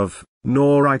heard of,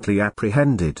 nor rightly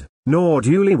apprehended, nor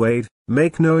duly weighed,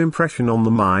 make no impression on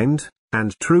the mind,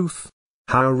 and truth,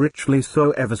 how richly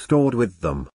soever stored with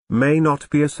them, may not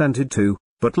be assented to,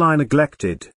 but lie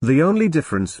neglected. The only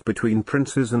difference between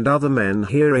princes and other men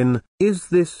herein, is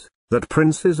this, that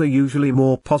princes are usually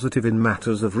more positive in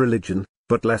matters of religion,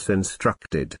 but less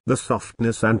instructed. The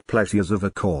softness and pleasures of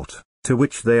a court, to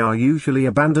which they are usually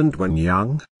abandoned when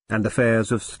young, and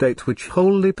affairs of state which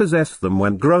wholly possess them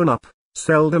when grown up,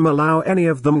 seldom allow any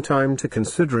of them time to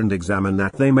consider and examine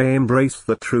that they may embrace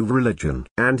the true religion.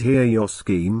 And here your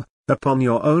scheme, upon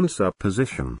your own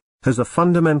supposition, has a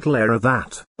fundamental error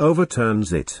that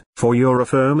overturns it. For you're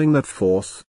affirming that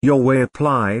force, your way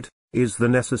applied, is the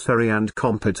necessary and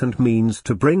competent means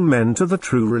to bring men to the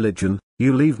true religion.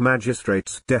 You leave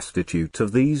magistrates destitute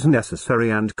of these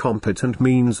necessary and competent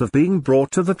means of being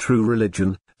brought to the true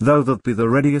religion, though that be the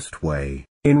readiest way,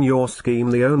 in your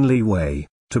scheme the only way,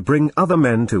 to bring other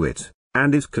men to it,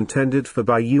 and is contended for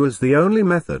by you as the only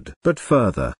method. But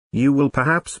further, you will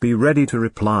perhaps be ready to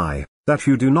reply, that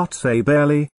you do not say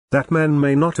barely, that men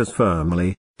may not as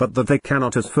firmly, but that they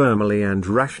cannot as firmly and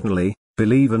rationally,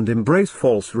 believe and embrace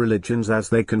false religions as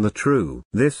they can the true.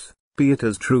 This, be it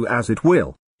as true as it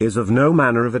will, is of no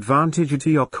manner of advantage to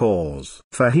your cause.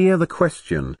 For here the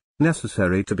question,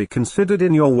 necessary to be considered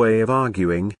in your way of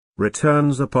arguing,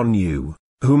 returns upon you,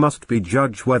 who must be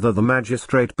judge whether the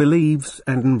magistrate believes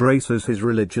and embraces his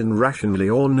religion rationally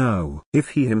or no. If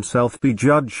he himself be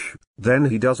judge, then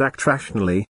he does act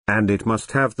rationally, and it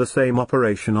must have the same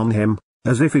operation on him,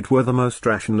 as if it were the most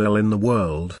rational in the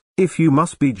world. If you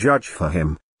must be judge for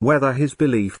him, whether his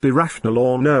belief be rational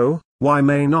or no, why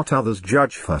may not others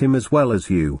judge for him as well as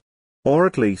you? Or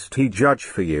at least he judge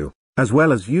for you, as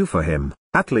well as you for him,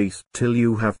 at least till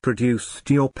you have produced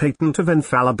your patent of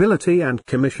infallibility and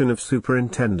commission of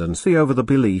superintendency over the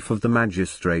belief of the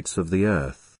magistrates of the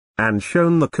earth, and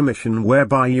shown the commission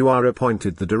whereby you are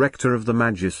appointed the director of the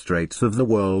magistrates of the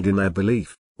world in their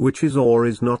belief, which is or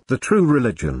is not the true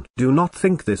religion. Do not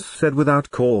think this said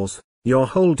without cause. Your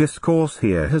whole discourse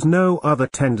here has no other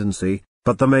tendency,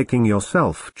 but the making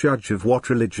yourself judge of what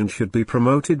religion should be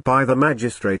promoted by the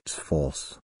magistrate's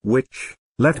force, which,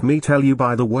 let me tell you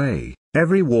by the way,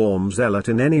 every warm zealot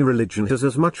in any religion has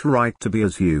as much right to be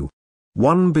as you.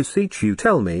 One beseech you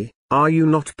tell me, are you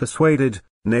not persuaded,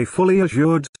 nay fully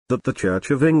assured, that the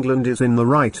Church of England is in the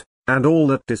right, and all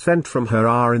that dissent from her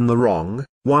are in the wrong?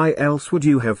 Why else would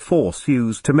you have force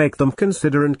used to make them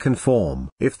consider and conform?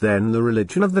 If then the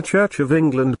religion of the Church of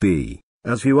England be,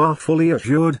 as you are fully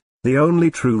assured, the only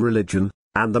true religion,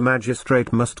 and the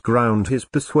magistrate must ground his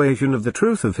persuasion of the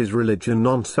truth of his religion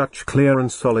on such clear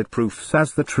and solid proofs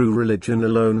as the true religion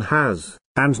alone has,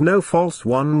 and no false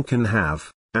one can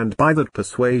have, and by that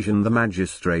persuasion the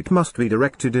magistrate must be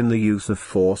directed in the use of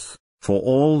force, for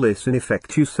all this in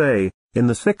effect you say, in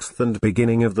the 6th and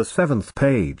beginning of the 7th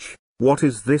page. What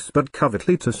is this but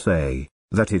covertly to say,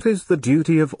 that it is the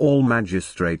duty of all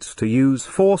magistrates to use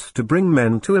force to bring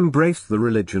men to embrace the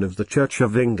religion of the Church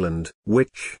of England,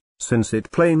 which, since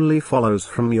it plainly follows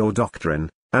from your doctrine,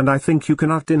 and I think you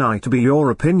cannot deny to be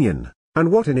your opinion,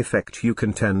 and what in effect you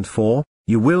contend for,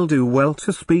 you will do well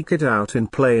to speak it out in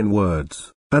plain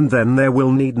words, and then there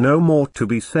will need no more to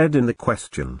be said in the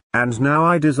question. And now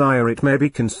I desire it may be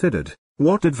considered,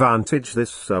 what advantage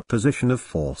this supposition of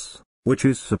force, which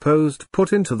is supposed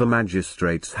put into the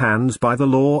magistrate's hands by the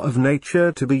law of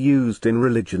nature to be used in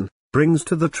religion, brings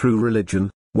to the true religion,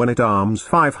 when it arms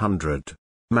 500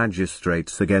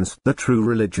 magistrates against the true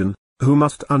religion, who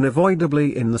must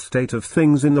unavoidably in the state of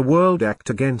things in the world act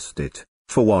against it,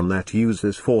 for one that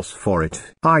uses force for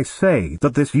it. I say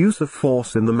that this use of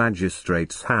force in the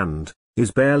magistrate's hand,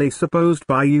 is barely supposed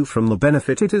by you from the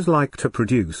benefit it is like to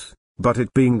produce, but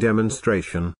it being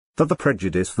demonstration, that the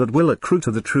prejudice that will accrue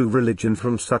to the true religion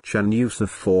from such an use of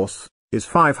force, is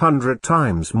 500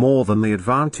 times more than the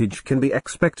advantage can be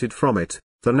expected from it,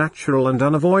 the natural and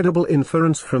unavoidable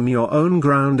inference from your own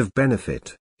ground of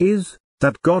benefit, is,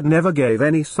 that God never gave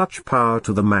any such power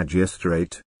to the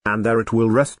magistrate, and there it will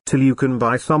rest till you can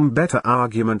by some better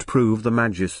argument prove the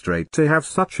magistrate to have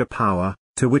such a power.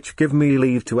 To which give me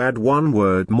leave to add one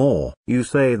word more. You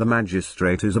say the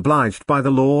magistrate is obliged by the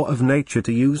law of nature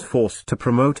to use force to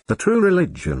promote the true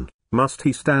religion. Must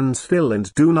he stand still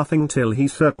and do nothing till he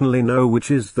certainly know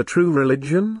which is the true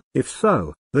religion? If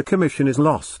so, the commission is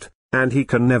lost, and he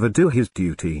can never do his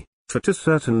duty, for to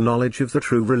certain knowledge of the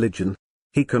true religion,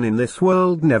 he can in this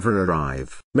world never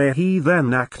arrive. May he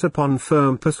then act upon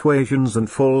firm persuasions and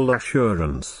full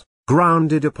assurance,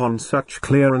 grounded upon such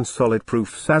clear and solid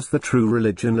proofs as the true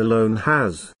religion alone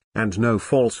has, and no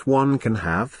false one can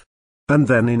have? And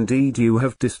then indeed you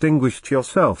have distinguished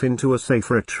yourself into a safe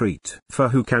retreat. For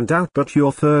who can doubt but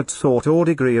your third sort or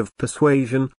degree of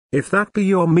persuasion, if that be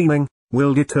your meaning,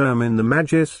 will determine the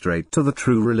magistrate to the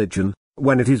true religion,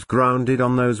 when it is grounded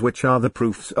on those which are the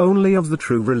proofs only of the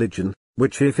true religion,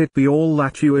 which if it be all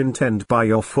that you intend by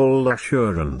your full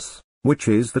assurance, which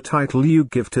is the title you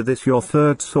give to this your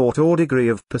third sort or degree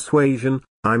of persuasion,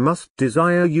 I must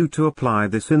desire you to apply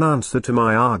this in answer to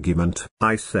my argument.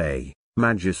 I say,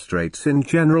 magistrates in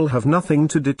general have nothing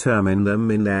to determine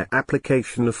them in their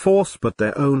application of force but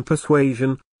their own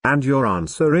persuasion, and your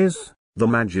answer is, the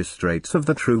magistrates of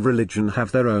the true religion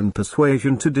have their own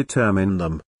persuasion to determine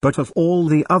them, but of all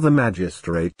the other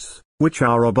magistrates, which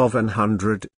are above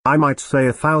 100, I might say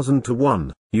 1,000 to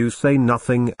 1, you say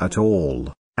nothing at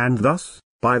all. And thus,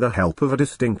 by the help of a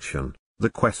distinction, the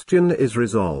question is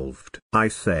resolved. I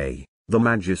say, the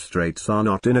magistrates are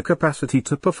not in a capacity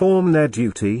to perform their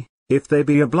duty, if they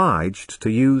be obliged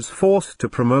to use force to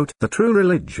promote the true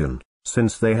religion,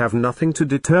 since they have nothing to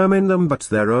determine them but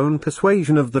their own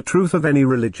persuasion of the truth of any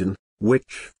religion,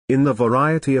 which, in the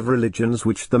variety of religions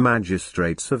which the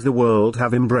magistrates of the world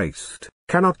have embraced,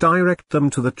 cannot direct them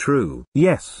to the true.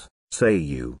 Yes, say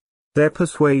you. Their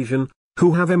persuasion,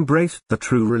 who have embraced the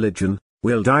true religion,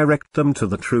 will direct them to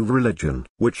the true religion,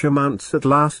 which amounts at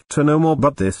last to no more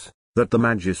but this, that the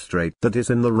magistrate that is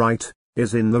in the right,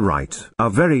 is in the right. A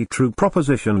very true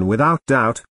proposition without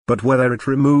doubt, but whether it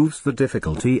removes the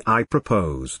difficulty I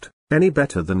proposed, any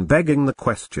better than begging the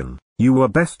question, you were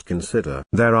best consider.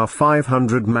 There are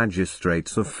 500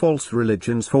 magistrates of false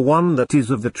religions for one that is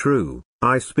of the true.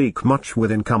 I speak much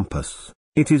within compass.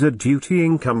 It is a duty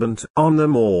incumbent on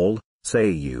them all, say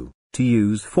you, to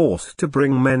use force to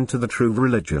bring men to the true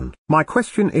religion. My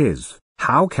question is,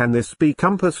 how can this be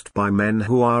compassed by men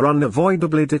who are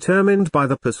unavoidably determined by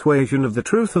the persuasion of the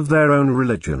truth of their own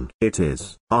religion? It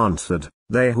is answered,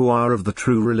 they who are of the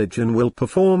true religion will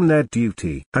perform their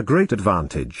duty. A great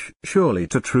advantage, surely,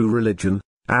 to true religion,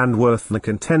 and worth the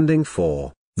contending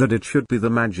for, that it should be the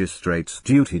magistrate's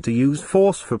duty to use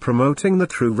force for promoting the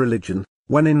true religion,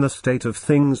 when in the state of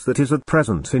things that is at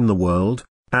present in the world,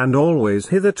 and always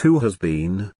hitherto has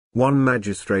been, one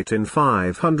magistrate in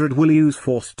 500 will use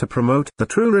force to promote the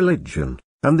true religion,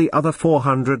 and the other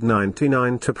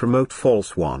 499 to promote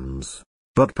false ones.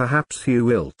 But perhaps you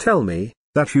will tell me,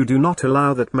 that you do not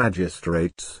allow that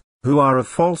magistrates, who are of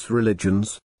false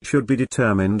religions, should be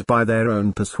determined by their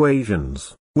own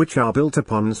persuasions, which are built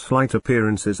upon slight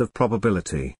appearances of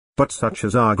probability, but such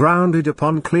as are grounded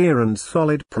upon clear and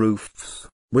solid proofs,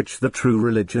 which the true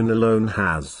religion alone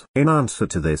has. In answer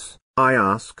to this, I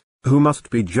ask, who must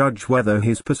be judge whether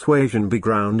his persuasion be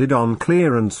grounded on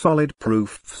clear and solid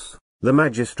proofs, the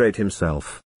magistrate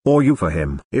himself, or you for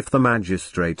him? If the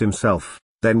magistrate himself,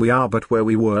 then we are but where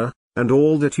we were, and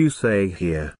all that you say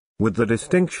here, with the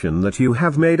distinction that you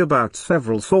have made about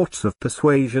several sorts of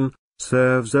persuasion,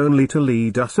 serves only to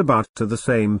lead us about to the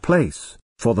same place,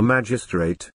 for the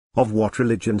magistrate, of what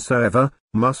religion soever,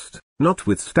 must,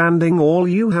 notwithstanding all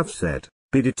you have said,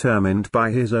 be determined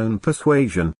by his own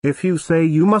persuasion. If you say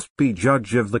you must be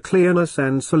judge of the clearness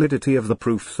and solidity of the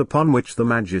proofs upon which the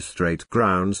magistrate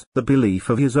grounds the belief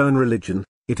of his own religion,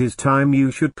 it is time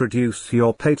you should produce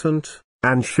your patent,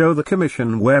 and show the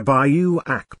commission whereby you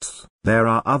acts. There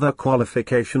are other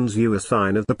qualifications you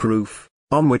assign of the proof,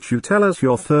 on which you tell us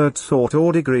your third sort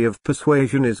or degree of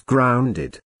persuasion is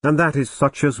grounded, and that is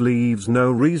such as leaves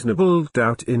no reasonable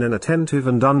doubt in an attentive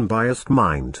and unbiased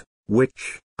mind,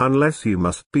 which, unless you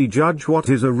must be judge what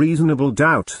is a reasonable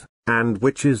doubt, and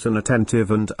which is an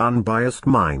attentive and unbiased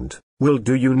mind, will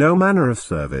do you no manner of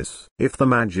service. If the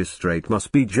magistrate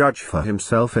must be judge for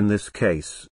himself in this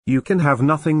case, you can have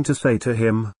nothing to say to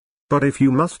him. But if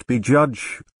you must be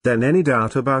judge, then any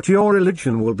doubt about your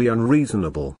religion will be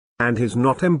unreasonable, and his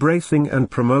not embracing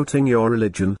and promoting your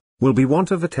religion, will be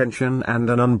want of attention and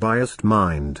an unbiased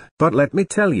mind. But let me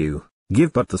tell you,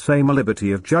 give but the same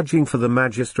liberty of judging for the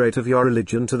magistrate of your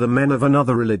religion to the men of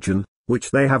another religion,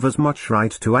 which they have as much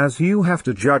right to as you have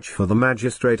to judge for the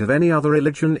magistrate of any other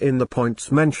religion in the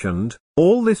points mentioned,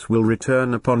 all this will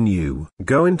return upon you.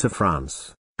 Go into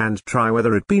France, and try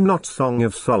whether it be not Song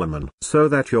of Solomon. So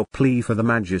that your plea for the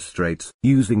magistrates,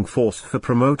 using force for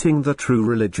promoting the true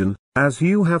religion, as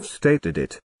you have stated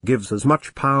it, gives as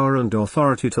much power and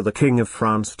authority to the King of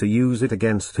France to use it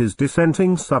against his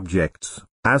dissenting subjects,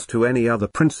 as to any other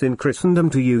prince in Christendom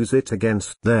to use it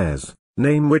against theirs,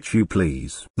 name which you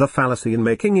please. The fallacy in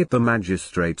making it the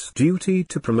magistrate's duty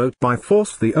to promote by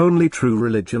force the only true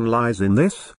religion lies in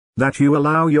this, that you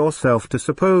allow yourself to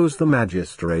suppose the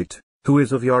magistrate, who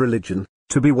is of your religion,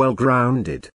 to be well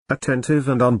grounded, attentive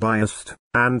and unbiased,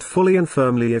 and fully and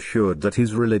firmly assured that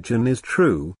his religion is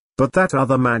true, but that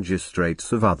other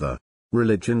magistrates of other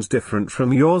religions different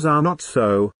from yours are not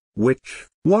so, which,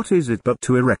 what is it but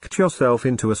to erect yourself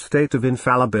into a state of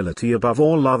infallibility above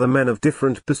all other men of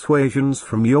different persuasions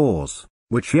from yours,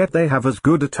 which yet they have as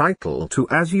good a title to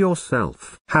as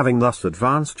yourself? Having thus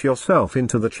advanced yourself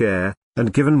into the chair,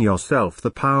 and given yourself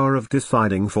the power of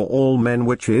deciding for all men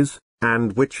which is,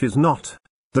 and which is not,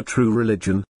 the true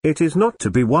religion, it is not to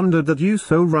be wondered that you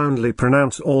so roundly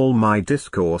pronounce all my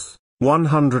discourse,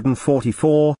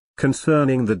 144,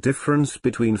 concerning the difference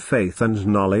between faith and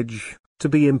knowledge, to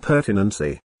be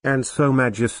impertinency, and so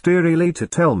magisterially to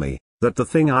tell me, that the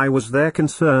thing I was there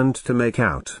concerned to make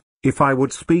out, if I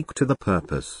would speak to the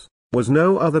purpose, was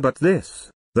no other but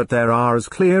this, that there are as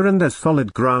clear and as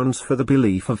solid grounds for the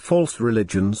belief of false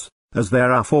religions, as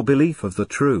there are for belief of the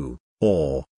true,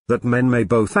 or, that men may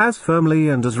both as firmly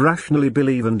and as rationally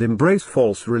believe and embrace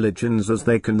false religions as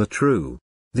they can the true.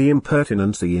 The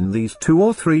impertinency in these 2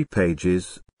 or 3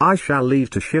 pages, I shall leave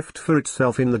to shift for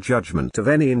itself in the judgment of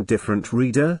any indifferent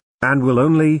reader, and will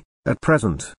only, at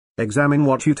present, examine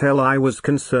what you tell I was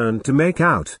concerned to make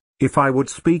out, if I would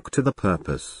speak to the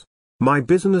purpose. My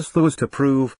business though was to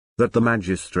prove, that the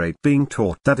magistrate being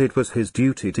taught that it was his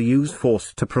duty to use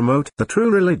force to promote the true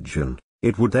religion,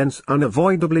 it would thence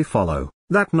unavoidably follow,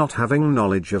 that not having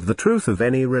knowledge of the truth of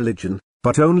any religion,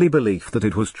 but only belief that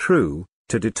it was true,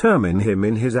 to determine him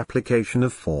in his application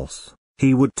of force.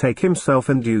 He would take himself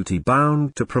in duty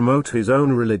bound to promote his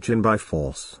own religion by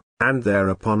force, and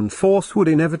thereupon force would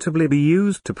inevitably be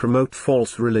used to promote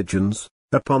false religions,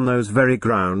 upon those very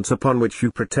grounds upon which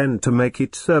you pretend to make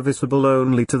it serviceable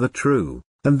only to the true,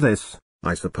 and this,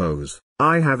 I suppose,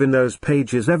 I have in those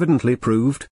pages evidently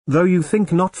proved, though you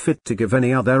think not fit to give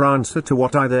any other answer to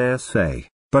what I there say,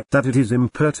 but that it is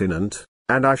impertinent,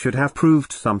 and I should have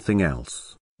proved something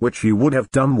else, which you would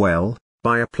have done well,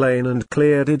 by a plain and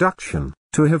clear deduction,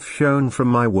 to have shown from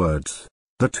my words.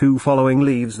 The two following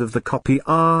leaves of the copy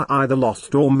are either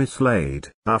lost or mislaid.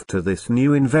 After this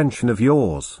new invention of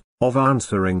yours, of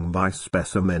answering by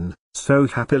specimen, so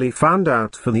happily found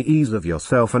out for the ease of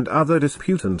yourself and other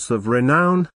disputants of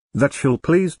renown, that shall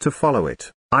please to follow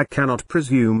it, I cannot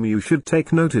presume you should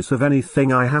take notice of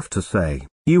anything I have to say.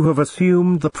 You have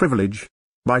assumed the privilege,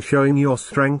 by showing your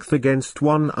strength against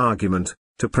one argument,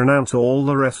 to pronounce all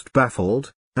the rest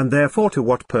baffled, and therefore to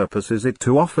what purpose is it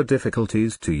to offer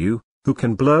difficulties to you, who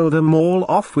can blow them all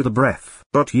off with a breath?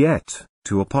 But yet,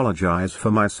 to apologize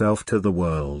for myself to the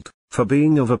world, for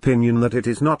being of opinion that it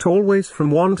is not always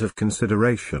from want of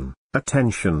consideration,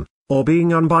 attention, or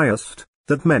being unbiased,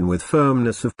 that men with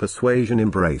firmness of persuasion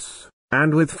embrace,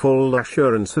 and with full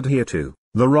assurance adhere to,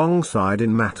 the wrong side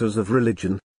in matters of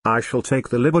religion, I shall take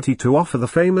the liberty to offer the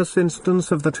famous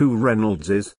instance of the two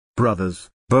Reynoldses, brothers,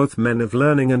 both men of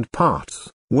learning and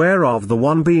parts, whereof the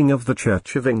one being of the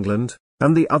Church of England,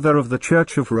 and the other of the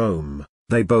Church of Rome,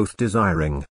 they both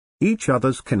desiring each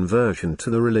other's conversion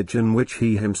to the religion which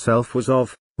he himself was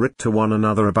of, writ to one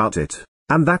another about it,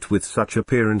 and that with such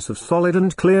appearance of solid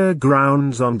and clear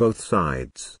grounds on both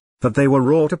sides, that they were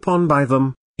wrought upon by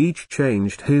them, each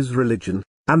changed his religion,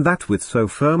 and that with so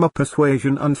firm a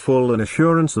persuasion and full an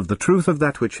assurance of the truth of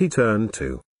that which he turned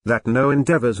to, that no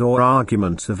endeavors or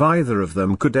arguments of either of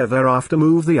them could ever after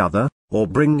move the other, or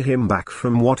bring him back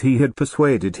from what he had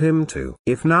persuaded him to.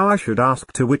 If now I should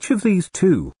ask to which of these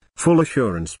two, full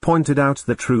assurance pointed out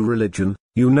the true religion,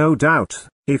 you no doubt,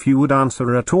 if you would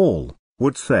answer at all,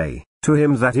 would say, to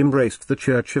him that embraced the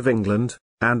Church of England,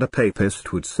 and a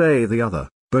papist would say the other.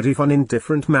 But if an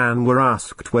indifferent man were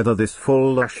asked whether this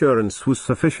full assurance was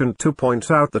sufficient to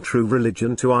point out the true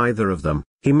religion to either of them,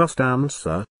 he must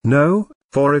answer, no,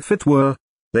 for if it were,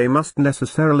 they must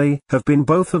necessarily have been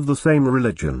both of the same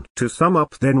religion. To sum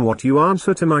up then what you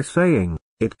answer to my saying,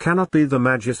 it cannot be the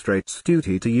magistrate's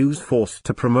duty to use force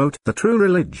to promote the true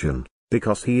religion,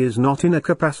 because he is not in a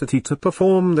capacity to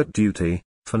perform that duty,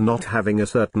 for not having a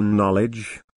certain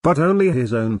knowledge, but only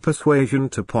his own persuasion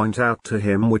to point out to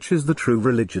him which is the true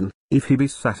religion. If he be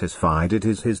satisfied it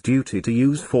is his duty to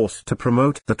use force to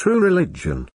promote the true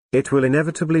religion, it will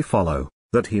inevitably follow,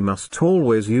 that he must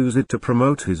always use it to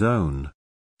promote his own.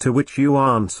 To which you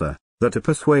answer, that a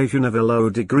persuasion of a low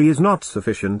degree is not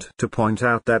sufficient to point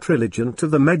out that religion to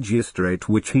the magistrate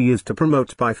which he is to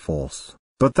promote by force,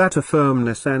 but that a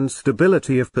firmness and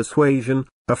stability of persuasion,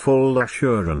 a full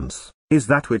assurance, is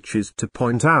that which is to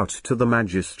point out to the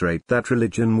magistrate that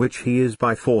religion which he is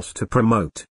by force to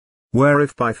promote. Where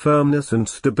if by firmness and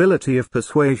stability of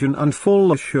persuasion and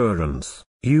full assurance,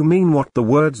 you mean what the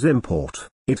words import,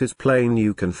 it is plain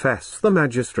you confess the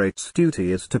magistrate's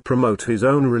duty is to promote his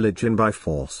own religion by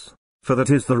force, for that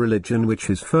is the religion which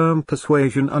his firm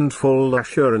persuasion and full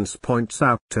assurance points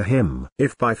out to him.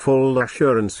 If by full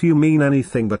assurance you mean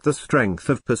anything but the strength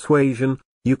of persuasion,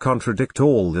 you contradict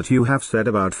all that you have said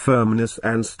about firmness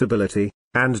and stability,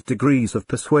 and degrees of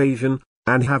persuasion,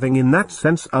 and having in that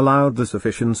sense allowed the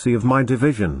sufficiency of my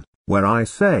division, where I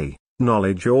say,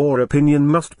 knowledge or opinion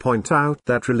must point out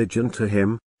that religion to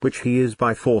him, which he is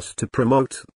by force to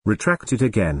promote, retract it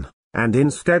again, and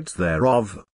instead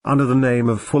thereof, under the name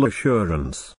of full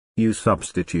assurance, you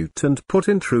substitute and put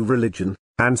in true religion,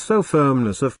 and so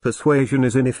firmness of persuasion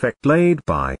is in effect laid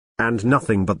by, and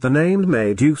nothing but the name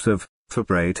made use of. For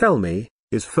pray tell me,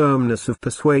 is firmness of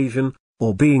persuasion,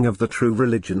 or being of the true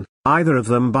religion, either of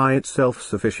them by itself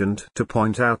sufficient to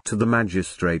point out to the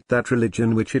magistrate that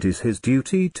religion which it is his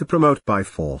duty to promote by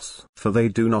force? For they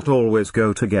do not always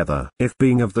go together. If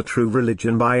being of the true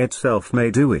religion by itself may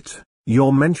do it,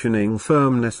 your mentioning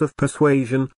firmness of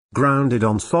persuasion, grounded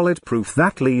on solid proof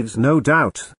that leaves no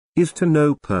doubt, is to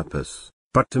no purpose,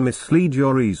 but to mislead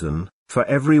your reason, for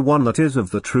every one that is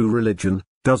of the true religion,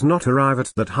 does not arrive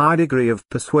at that high degree of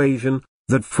persuasion,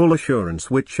 that full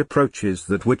assurance which approaches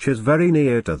that which is very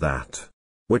near to that,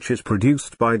 which is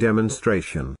produced by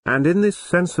demonstration. And in this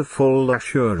sense of full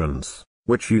assurance,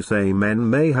 which you say men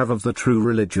may have of the true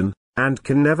religion, and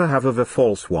can never have of a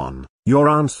false one, your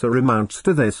answer amounts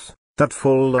to this, that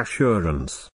full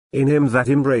assurance, in him that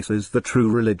embraces the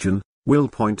true religion, will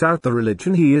point out the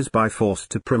religion he is by force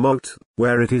to promote,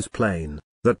 where it is plain,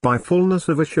 that by fullness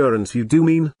of assurance you do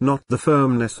mean not the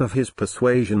firmness of his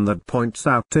persuasion that points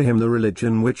out to him the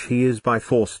religion which he is by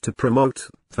force to promote,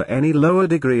 for any lower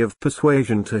degree of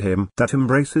persuasion to him that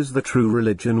embraces the true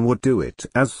religion would do it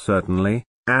as certainly,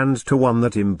 and to one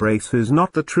that embraces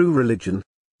not the true religion,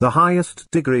 the highest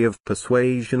degree of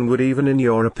persuasion would even in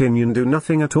your opinion do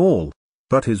nothing at all.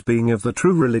 But his being of the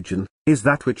true religion, is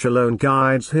that which alone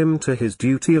guides him to his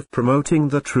duty of promoting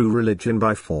the true religion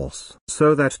by force.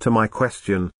 So that to my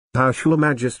question, how shall a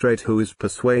magistrate who is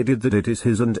persuaded that it is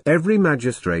his and every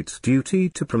magistrate's duty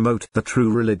to promote the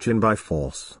true religion by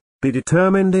force, be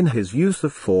determined in his use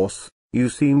of force, you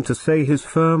seem to say his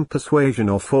firm persuasion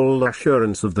or full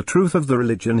assurance of the truth of the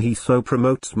religion he so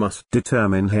promotes must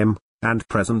determine him, and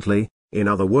presently, in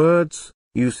other words,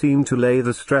 you seem to lay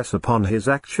the stress upon his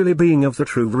actually being of the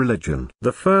true religion.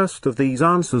 The first of these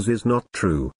answers is not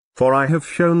true, for I have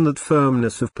shown that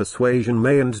firmness of persuasion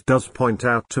may and does point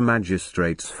out to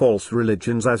magistrates false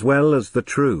religions as well as the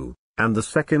true, and the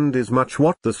second is much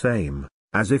what the same,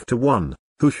 as if to one,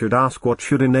 who should ask what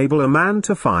should enable a man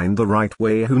to find the right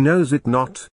way who knows it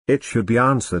not, it should be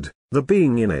answered, the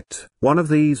being in it. One of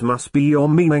these must be your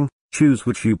meaning, choose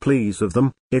which you please of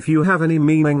them, if you have any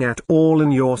meaning at all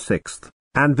in your 6th,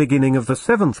 and beginning of the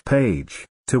 7th page,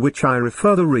 to which I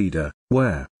refer the reader,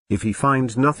 where, if he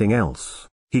find nothing else,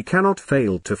 he cannot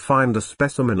fail to find a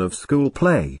specimen of school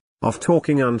play, of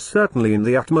talking uncertainly in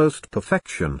the utmost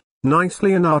perfection,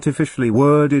 nicely and artificially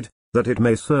worded, that it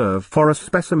may serve for a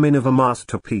specimen of a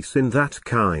masterpiece in that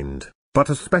kind, but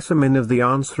a specimen of the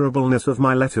answerableness of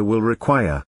my letter will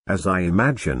require, as I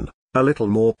imagine, a little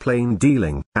more plain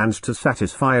dealing, and to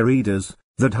satisfy readers,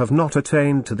 that have not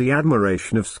attained to the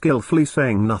admiration of skillfully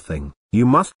saying nothing, you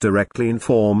must directly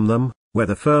inform them,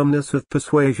 whether firmness of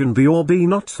persuasion be or be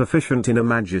not sufficient in a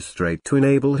magistrate to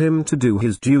enable him to do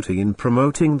his duty in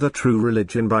promoting the true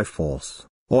religion by force,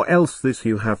 or else this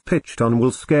you have pitched on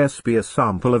will scarce be a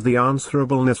sample of the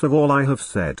answerableness of all I have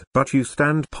said. But you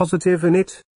stand positive in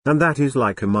it, and that is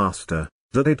like a master,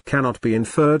 that it cannot be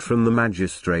inferred from the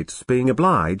magistrates being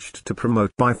obliged to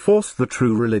promote by force the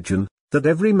true religion, that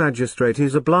every magistrate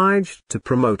is obliged to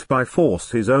promote by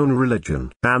force his own religion,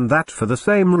 and that for the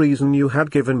same reason you had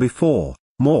given before,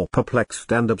 more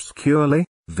perplexed and obscurely,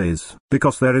 viz.,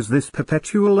 because there is this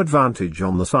perpetual advantage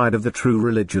on the side of the true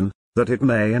religion, that it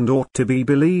may and ought to be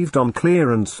believed on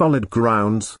clear and solid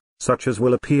grounds, such as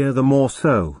will appear the more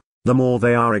so, the more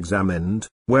they are examined,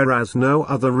 whereas no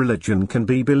other religion can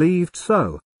be believed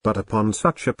so, but upon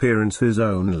such appearances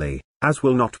only, as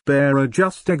will not bear a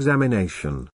just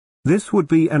examination. This would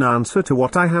be an answer to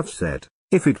what I have said,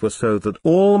 if it were so that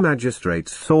all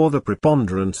magistrates saw the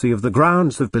preponderancy of the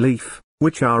grounds of belief,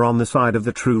 which are on the side of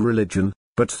the true religion,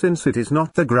 but since it is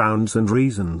not the grounds and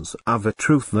reasons of a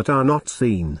truth that are not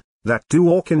seen, that do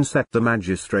or can set the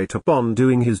magistrate upon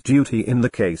doing his duty in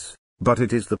the case, but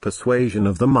it is the persuasion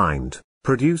of the mind,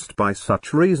 produced by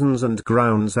such reasons and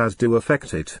grounds as do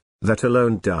affect it, that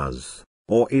alone does,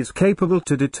 or is capable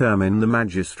to determine the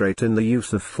magistrate in the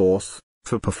use of force,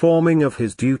 for performing of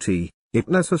his duty. It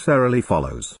necessarily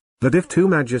follows, that if two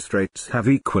magistrates have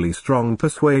equally strong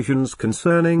persuasions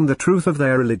concerning the truth of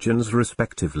their religions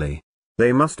respectively,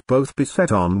 they must both be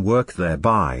set on work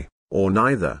thereby, or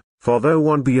neither, for though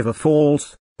one be of a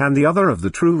false, and the other of the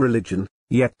true religion,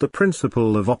 yet the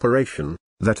principle of operation,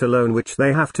 that alone which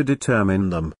they have to determine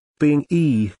them, being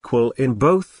equal in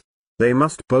both, they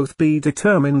must both be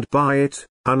determined by it,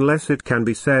 unless it can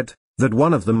be said, that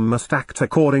one of them must act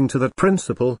according to that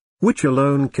principle, which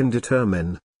alone can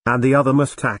determine, and the other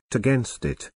must act against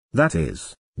it, that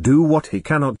is, do what he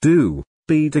cannot do,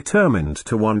 be determined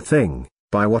to one thing,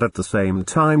 by what at the same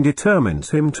time determines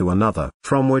him to another.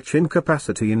 From which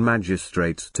incapacity in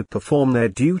magistrates to perform their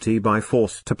duty by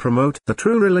force to promote the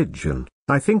true religion,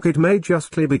 I think it may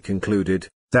justly be concluded,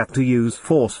 that to use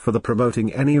force for the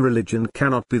promoting any religion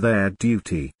cannot be their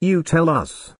duty. You tell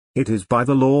us, it is by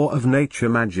the law of nature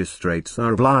magistrates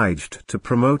are obliged to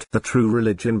promote the true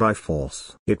religion by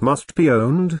force. It must be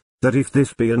owned, that if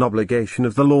this be an obligation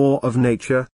of the law of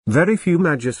nature, very few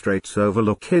magistrates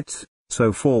overlook it,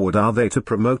 so forward are they to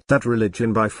promote that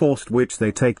religion by force which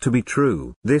they take to be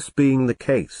true. This being the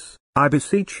case, I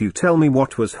beseech you tell me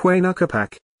what was Huayna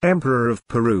Capac, Emperor of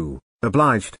Peru,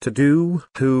 obliged to do,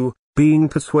 who, being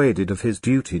persuaded of his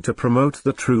duty to promote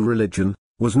the true religion,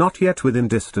 was not yet within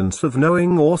distance of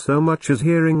knowing or so much as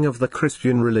hearing of the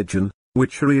Christian religion,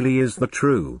 which really is the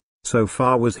true. So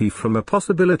far was he from a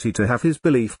possibility to have his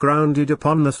belief grounded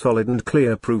upon the solid and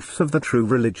clear proofs of the true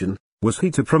religion, Was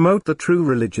he to promote the true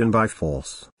religion by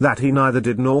force that he neither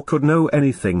did nor could know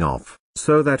anything of,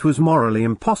 so that was morally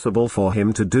impossible for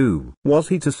him to do? Was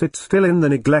he to sit still in the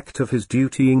neglect of his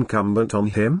duty incumbent on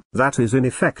him? That is in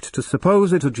effect to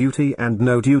suppose it a duty and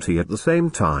no duty at the same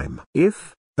time.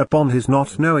 If, upon his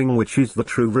not knowing which is the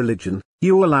true religion,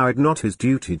 you allow it not his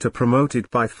duty to promote it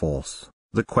by force,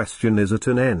 the question is at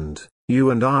an end.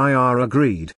 You and I are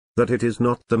agreed that it is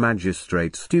not the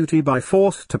magistrate's duty by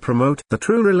force to promote the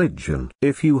true religion.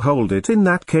 If you hold it in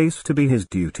that case to be his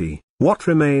duty, what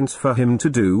remains for him to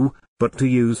do, but to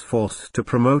use force to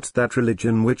promote that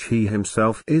religion which he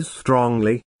himself is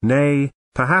strongly, nay,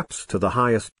 perhaps to the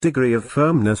highest degree of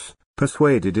firmness,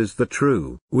 persuaded is the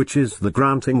true, which is the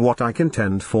granting what I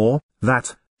contend for,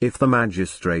 that, if the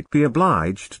magistrate be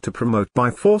obliged to promote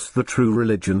by force the true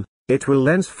religion, it will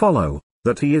thence follow,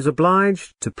 that he is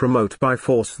obliged to promote by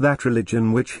force that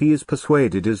religion which he is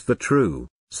persuaded is the true,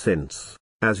 since,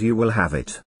 as you will have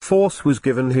it, force was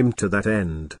given him to that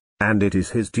end, and it is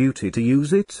his duty to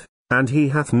use it, and he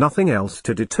hath nothing else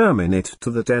to determine it to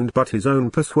that end but his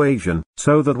own persuasion,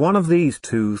 so that one of these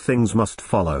two things must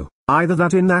follow, either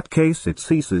that in that case it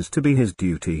ceases to be his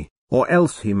duty, or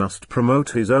else he must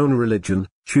promote his own religion.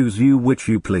 Choose you which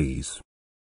you please.